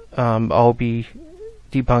appears, I'll be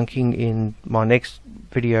debunking in my next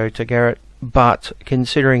video to Garrett. But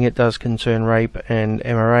considering it does concern rape and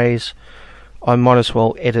MRAs, I might as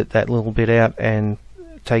well edit that little bit out and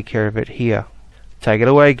take care of it here. Take it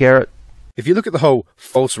away, Garrett. If you look at the whole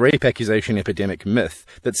false rape accusation epidemic myth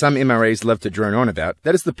that some MRAs love to drone on about,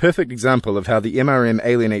 that is the perfect example of how the MRM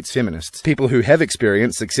alienates feminists, people who have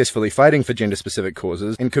experience successfully fighting for gender-specific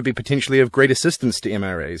causes and could be potentially of great assistance to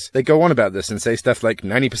MRAs. They go on about this and say stuff like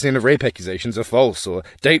 90% of rape accusations are false, or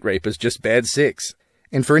date rape is just bad sex.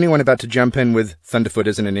 And for anyone about to jump in with Thunderfoot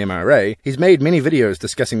isn't an MRA, he's made many videos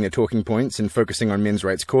discussing their talking points and focusing on men's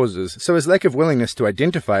rights causes, so his lack of willingness to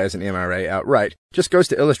identify as an MRA outright just goes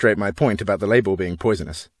to illustrate my point about the label being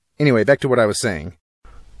poisonous. Anyway, back to what I was saying.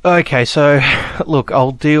 Okay, so, look,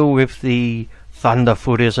 I'll deal with the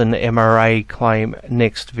Thunderfoot is an MRA claim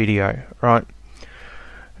next video, right?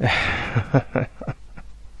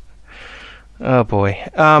 Oh boy.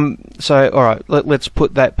 So, alright, let's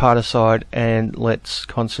put that part aside and let's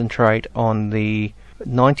concentrate on the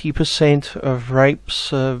 90% of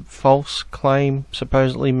rapes false claim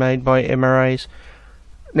supposedly made by MRAs.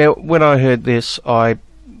 Now, when I heard this, I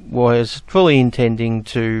was fully intending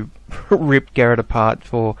to rip Garrett apart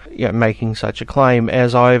for making such a claim,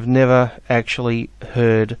 as I've never actually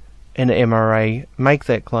heard an MRA make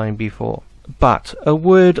that claim before. But a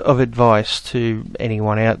word of advice to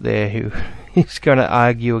anyone out there who is going to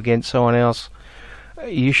argue against someone else: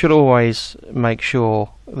 you should always make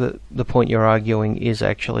sure that the point you're arguing is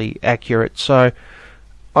actually accurate. So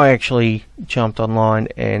I actually jumped online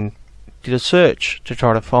and did a search to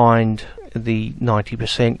try to find the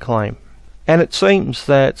 90% claim. And it seems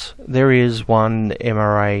that there is one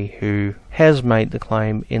MRA who has made the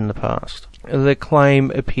claim in the past. The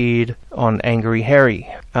claim appeared on Angry Harry.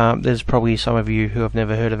 There's probably some of you who have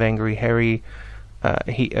never heard of Angry Harry.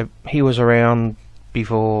 He was around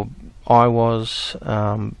before I was.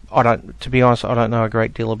 To be honest, I don't know a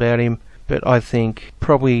great deal about him, but I think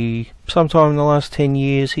probably sometime in the last 10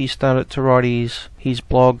 years he started to write his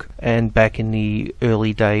blog, and back in the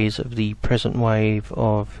early days of the present wave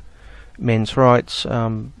of men's rights,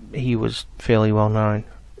 he was fairly well known.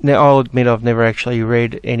 Now, I'll admit I've never actually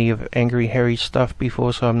read any of Angry Harry's stuff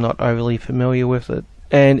before, so I'm not overly familiar with it.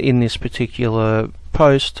 And in this particular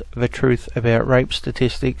post, The Truth About Rape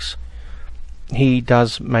Statistics, he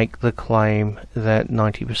does make the claim that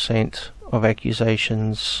 90% of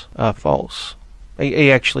accusations are false.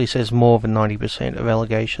 He actually says more than 90% of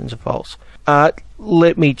allegations are false.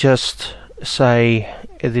 Let me just say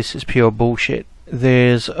this is pure bullshit.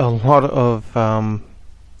 There's a lot of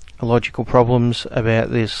logical problems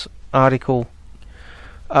about this article.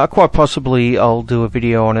 Quite possibly I'll do a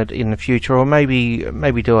video on it in the future, or maybe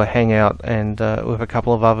do a hangout and with a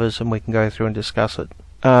couple of others, and we can go through and discuss it.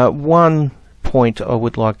 One point I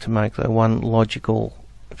would like to make, though, one logical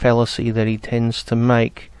fallacy that he tends to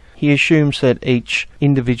make: he assumes that each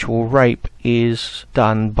individual rape is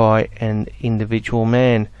done by an individual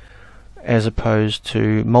man, as opposed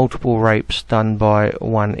to multiple rapes done by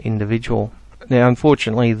one individual. Now,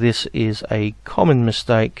 unfortunately, this is a common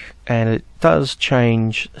mistake, and it does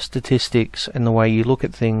change statistics and the way you look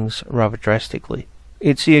at things rather drastically.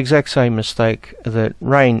 It's the exact same mistake that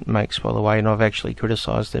Rain makes, by the way, and I've actually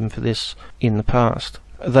criticised them for this in the past.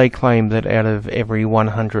 They claim that out of every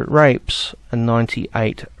 100 rapes,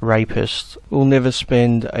 98 rapists will never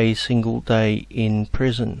spend a single day in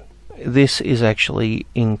prison. This is actually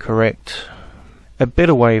incorrect. A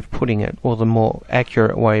better way of putting it, or the more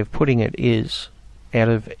accurate way of putting it, is out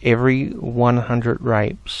of every 100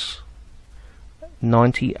 rapes,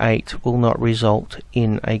 98 will not result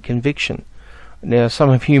in a conviction. Now,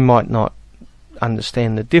 some of you might not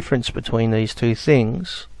understand the difference between these two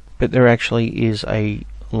things, but there actually is a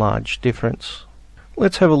large difference.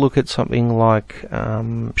 Let's have a look at something like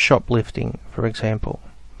shoplifting, for example.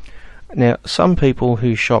 Now, some people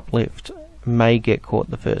who shoplift may get caught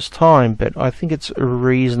the first time, but I think it's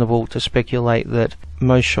reasonable to speculate that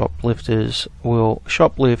most shoplifters will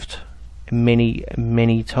shoplift many,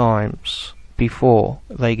 many times before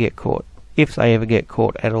they get caught, if they ever get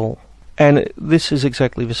caught at all. And this is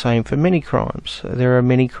exactly the same for many crimes. There are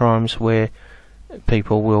many crimes where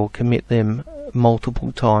people will commit them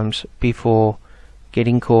multiple times before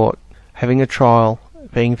getting caught, having a trial,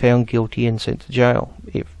 being found guilty and sent to jail,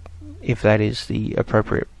 if that is the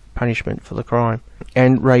appropriate punishment for the crime.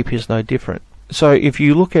 And rape is no different. So if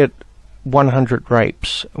you look at 100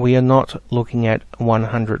 rapes, we are not looking at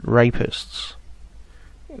 100 rapists.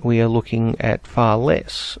 We are looking at far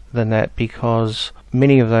less than that, because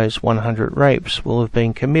many of those 100 rapes will have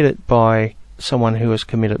been committed by someone who has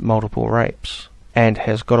committed multiple rapes and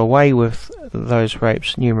has got away with those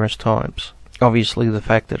rapes numerous times. Obviously, the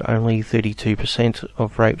fact that only 32%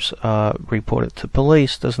 of rapes are reported to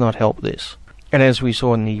police does not help this. And as we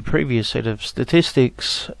saw in the previous set of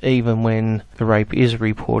statistics, even when the rape is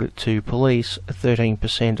reported to police,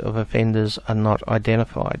 13% of offenders are not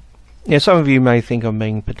identified. Now, some of you may think I'm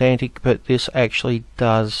being pedantic, but this actually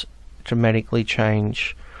does dramatically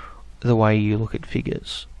change the way you look at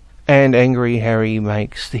figures. And Angry Harry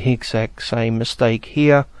makes the exact same mistake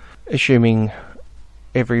here, assuming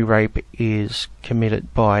every rape is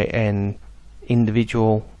committed by an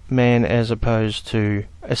individual man as opposed to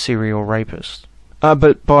a serial rapist.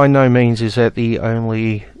 But by no means is that the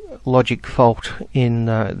only logic fault in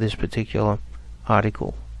this particular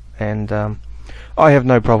article. And I have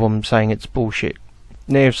no problem saying it's bullshit.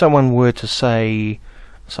 Now, if someone were to say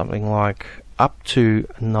something like up to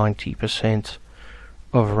 90%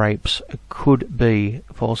 of rapes could be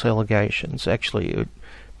false allegations, actually it would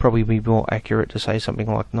probably be more accurate to say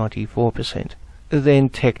something like 94%, then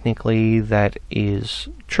technically that is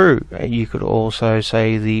true. You could also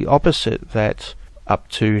say the opposite, that up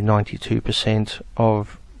to 92%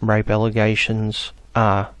 of rape allegations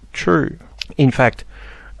are true. In fact,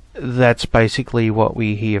 that's basically what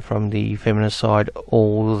we hear from the feminist side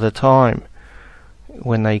all the time,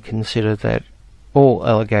 when they consider that all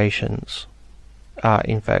allegations are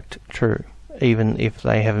in fact true, even if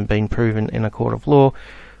they haven't been proven in a court of law,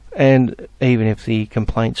 and even if the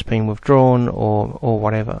complaint's been withdrawn or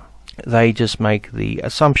whatever. They just make the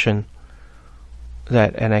assumption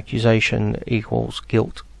that an accusation equals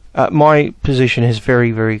guilt. My position is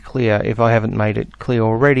very, very clear. If I haven't made it clear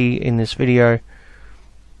already in this video,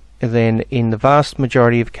 then in the vast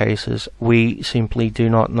majority of cases we simply do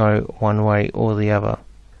not know one way or the other.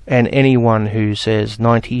 And anyone who says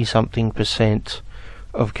 90-something%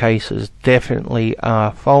 of cases definitely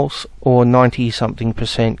are false, or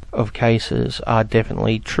 90-something% of cases are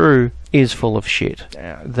definitely true, is full of shit.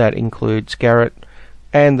 That includes Garrett,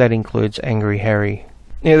 and that includes Angry Harry.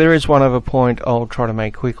 Now, there is one other point I'll try to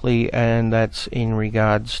make quickly, and that's in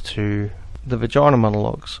regards to the vagina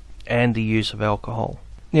monologues and the use of alcohol.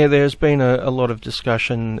 Now, there's been a lot of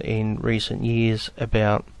discussion in recent years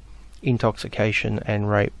about intoxication and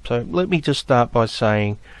rape. So let me just start by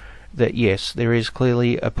saying that yes, there is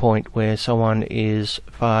clearly a point where someone is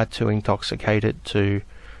far too intoxicated to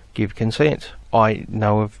give consent. I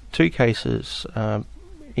know of 2 cases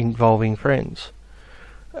involving friends.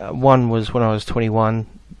 One was when I was 21,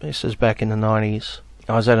 this is back in the 90s.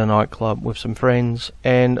 I was at a nightclub with some friends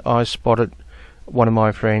and I spotted one of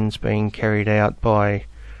my friends being carried out by,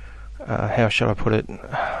 how should I put it,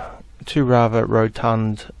 2 rather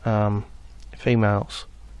rotund females.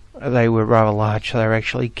 They were rather large. They were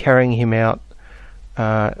actually carrying him out.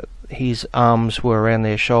 His arms were around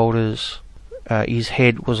their shoulders. His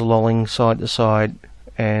head was lolling side to side,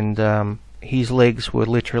 and his legs were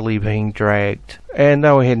literally being dragged. And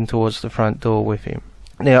they were heading towards the front door with him.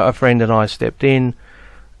 Now, a friend and I stepped in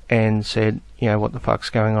and said, you know, what the fuck's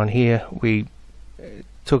going on here? We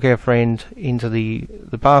took our friend into the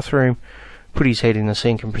bathroom, put his head in the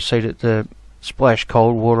sink and proceeded to splash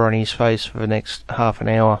cold water on his face for the next half an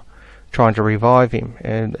hour, trying to revive him.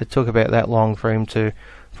 And it took about that long for him to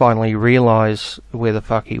finally realise where the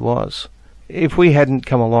fuck he was. If we hadn't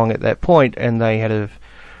come along at that point and they had have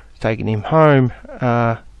taken him home.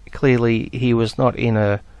 Clearly he was not in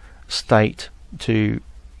a state to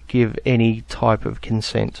give any type of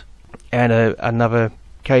consent. And another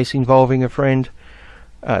case involving a friend,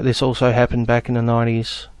 this also happened back in the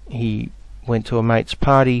 90s. He went to a mate's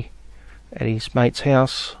party at his mate's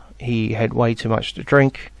house. He had way too much to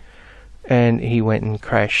drink, and he went and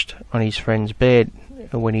crashed on his friend's bed.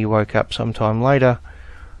 And when he woke up sometime later,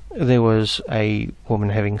 there was a woman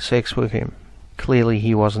having sex with him. Clearly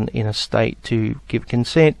he wasn't in a state to give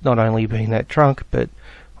consent, not only being that drunk, but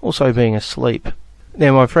also being asleep.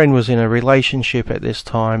 Now, my friend was in a relationship at this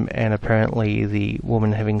time, and apparently the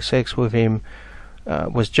woman having sex with him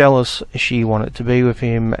was jealous. She wanted to be with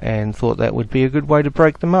him and thought that would be a good way to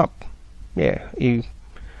break them up. Yeah, you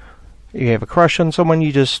have a crush on someone,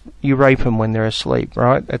 you rape them when they're asleep,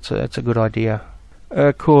 right? That's a good idea.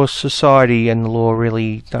 Of course, society and the law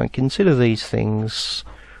really don't consider these things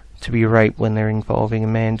to be rape when they're involving a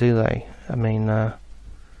man, do they? I mean,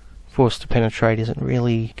 forced to penetrate isn't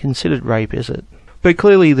really considered rape, is it? But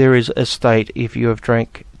clearly there is a state, if you have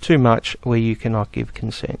drank too much, where you cannot give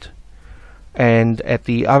consent. And at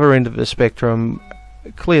the other end of the spectrum,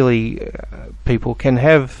 clearly people can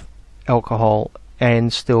have alcohol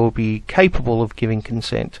and still be capable of giving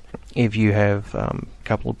consent. If you have a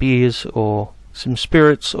couple of beers or some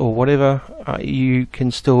spirits or whatever, you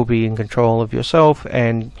can still be in control of yourself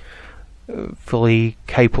and fully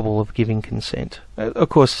capable of giving consent. Of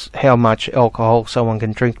course, how much alcohol someone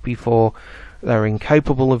can drink before they're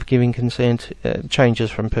incapable of giving consent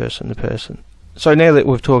changes from person to person. So now that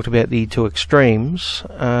we've talked about the two extremes,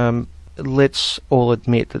 let's all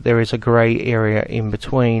admit that there is a grey area in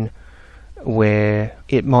between where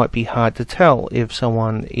it might be hard to tell if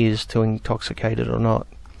someone is too intoxicated or not.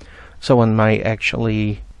 Someone may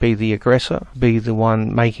actually be the aggressor, be the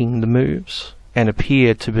one making the moves, and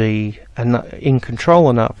appear to be in control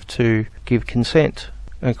enough to give consent.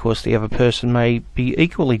 And of course, the other person may be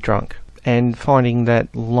equally drunk, and finding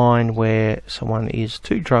that line where someone is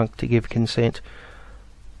too drunk to give consent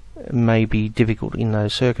may be difficult in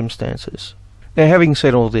those circumstances. Now, having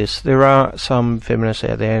said all this, there are some feminists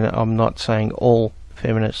out there, and I'm not saying all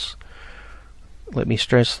feminists, let me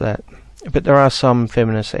stress that, but there are some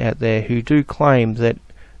feminists out there who do claim that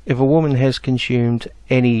if a woman has consumed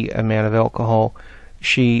any amount of alcohol,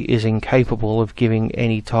 she is incapable of giving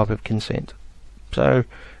any type of consent. So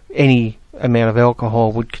any amount of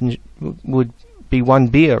alcohol would be one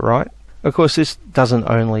beer, right? Of course, this doesn't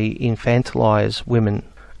only infantilize women,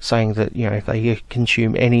 saying that, you know, if they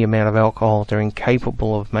consume any amount of alcohol, they're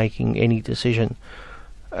incapable of making any decision.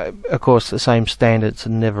 Of course, the same standards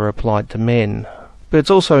are never applied to men. But it's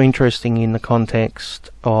also interesting in the context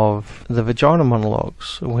of the vagina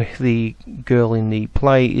monologues, where the girl in the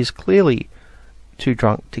play is clearly too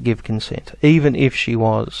drunk to give consent, even if she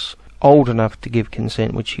was old enough to give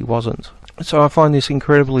consent, which she wasn't. So I find this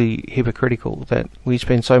incredibly hypocritical that we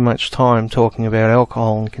spend so much time talking about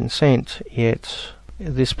alcohol and consent, yet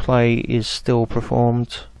this play is still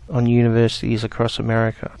performed on universities across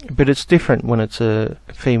America. But it's different when it's a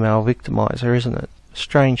female victimizer, isn't it?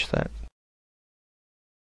 Strange that.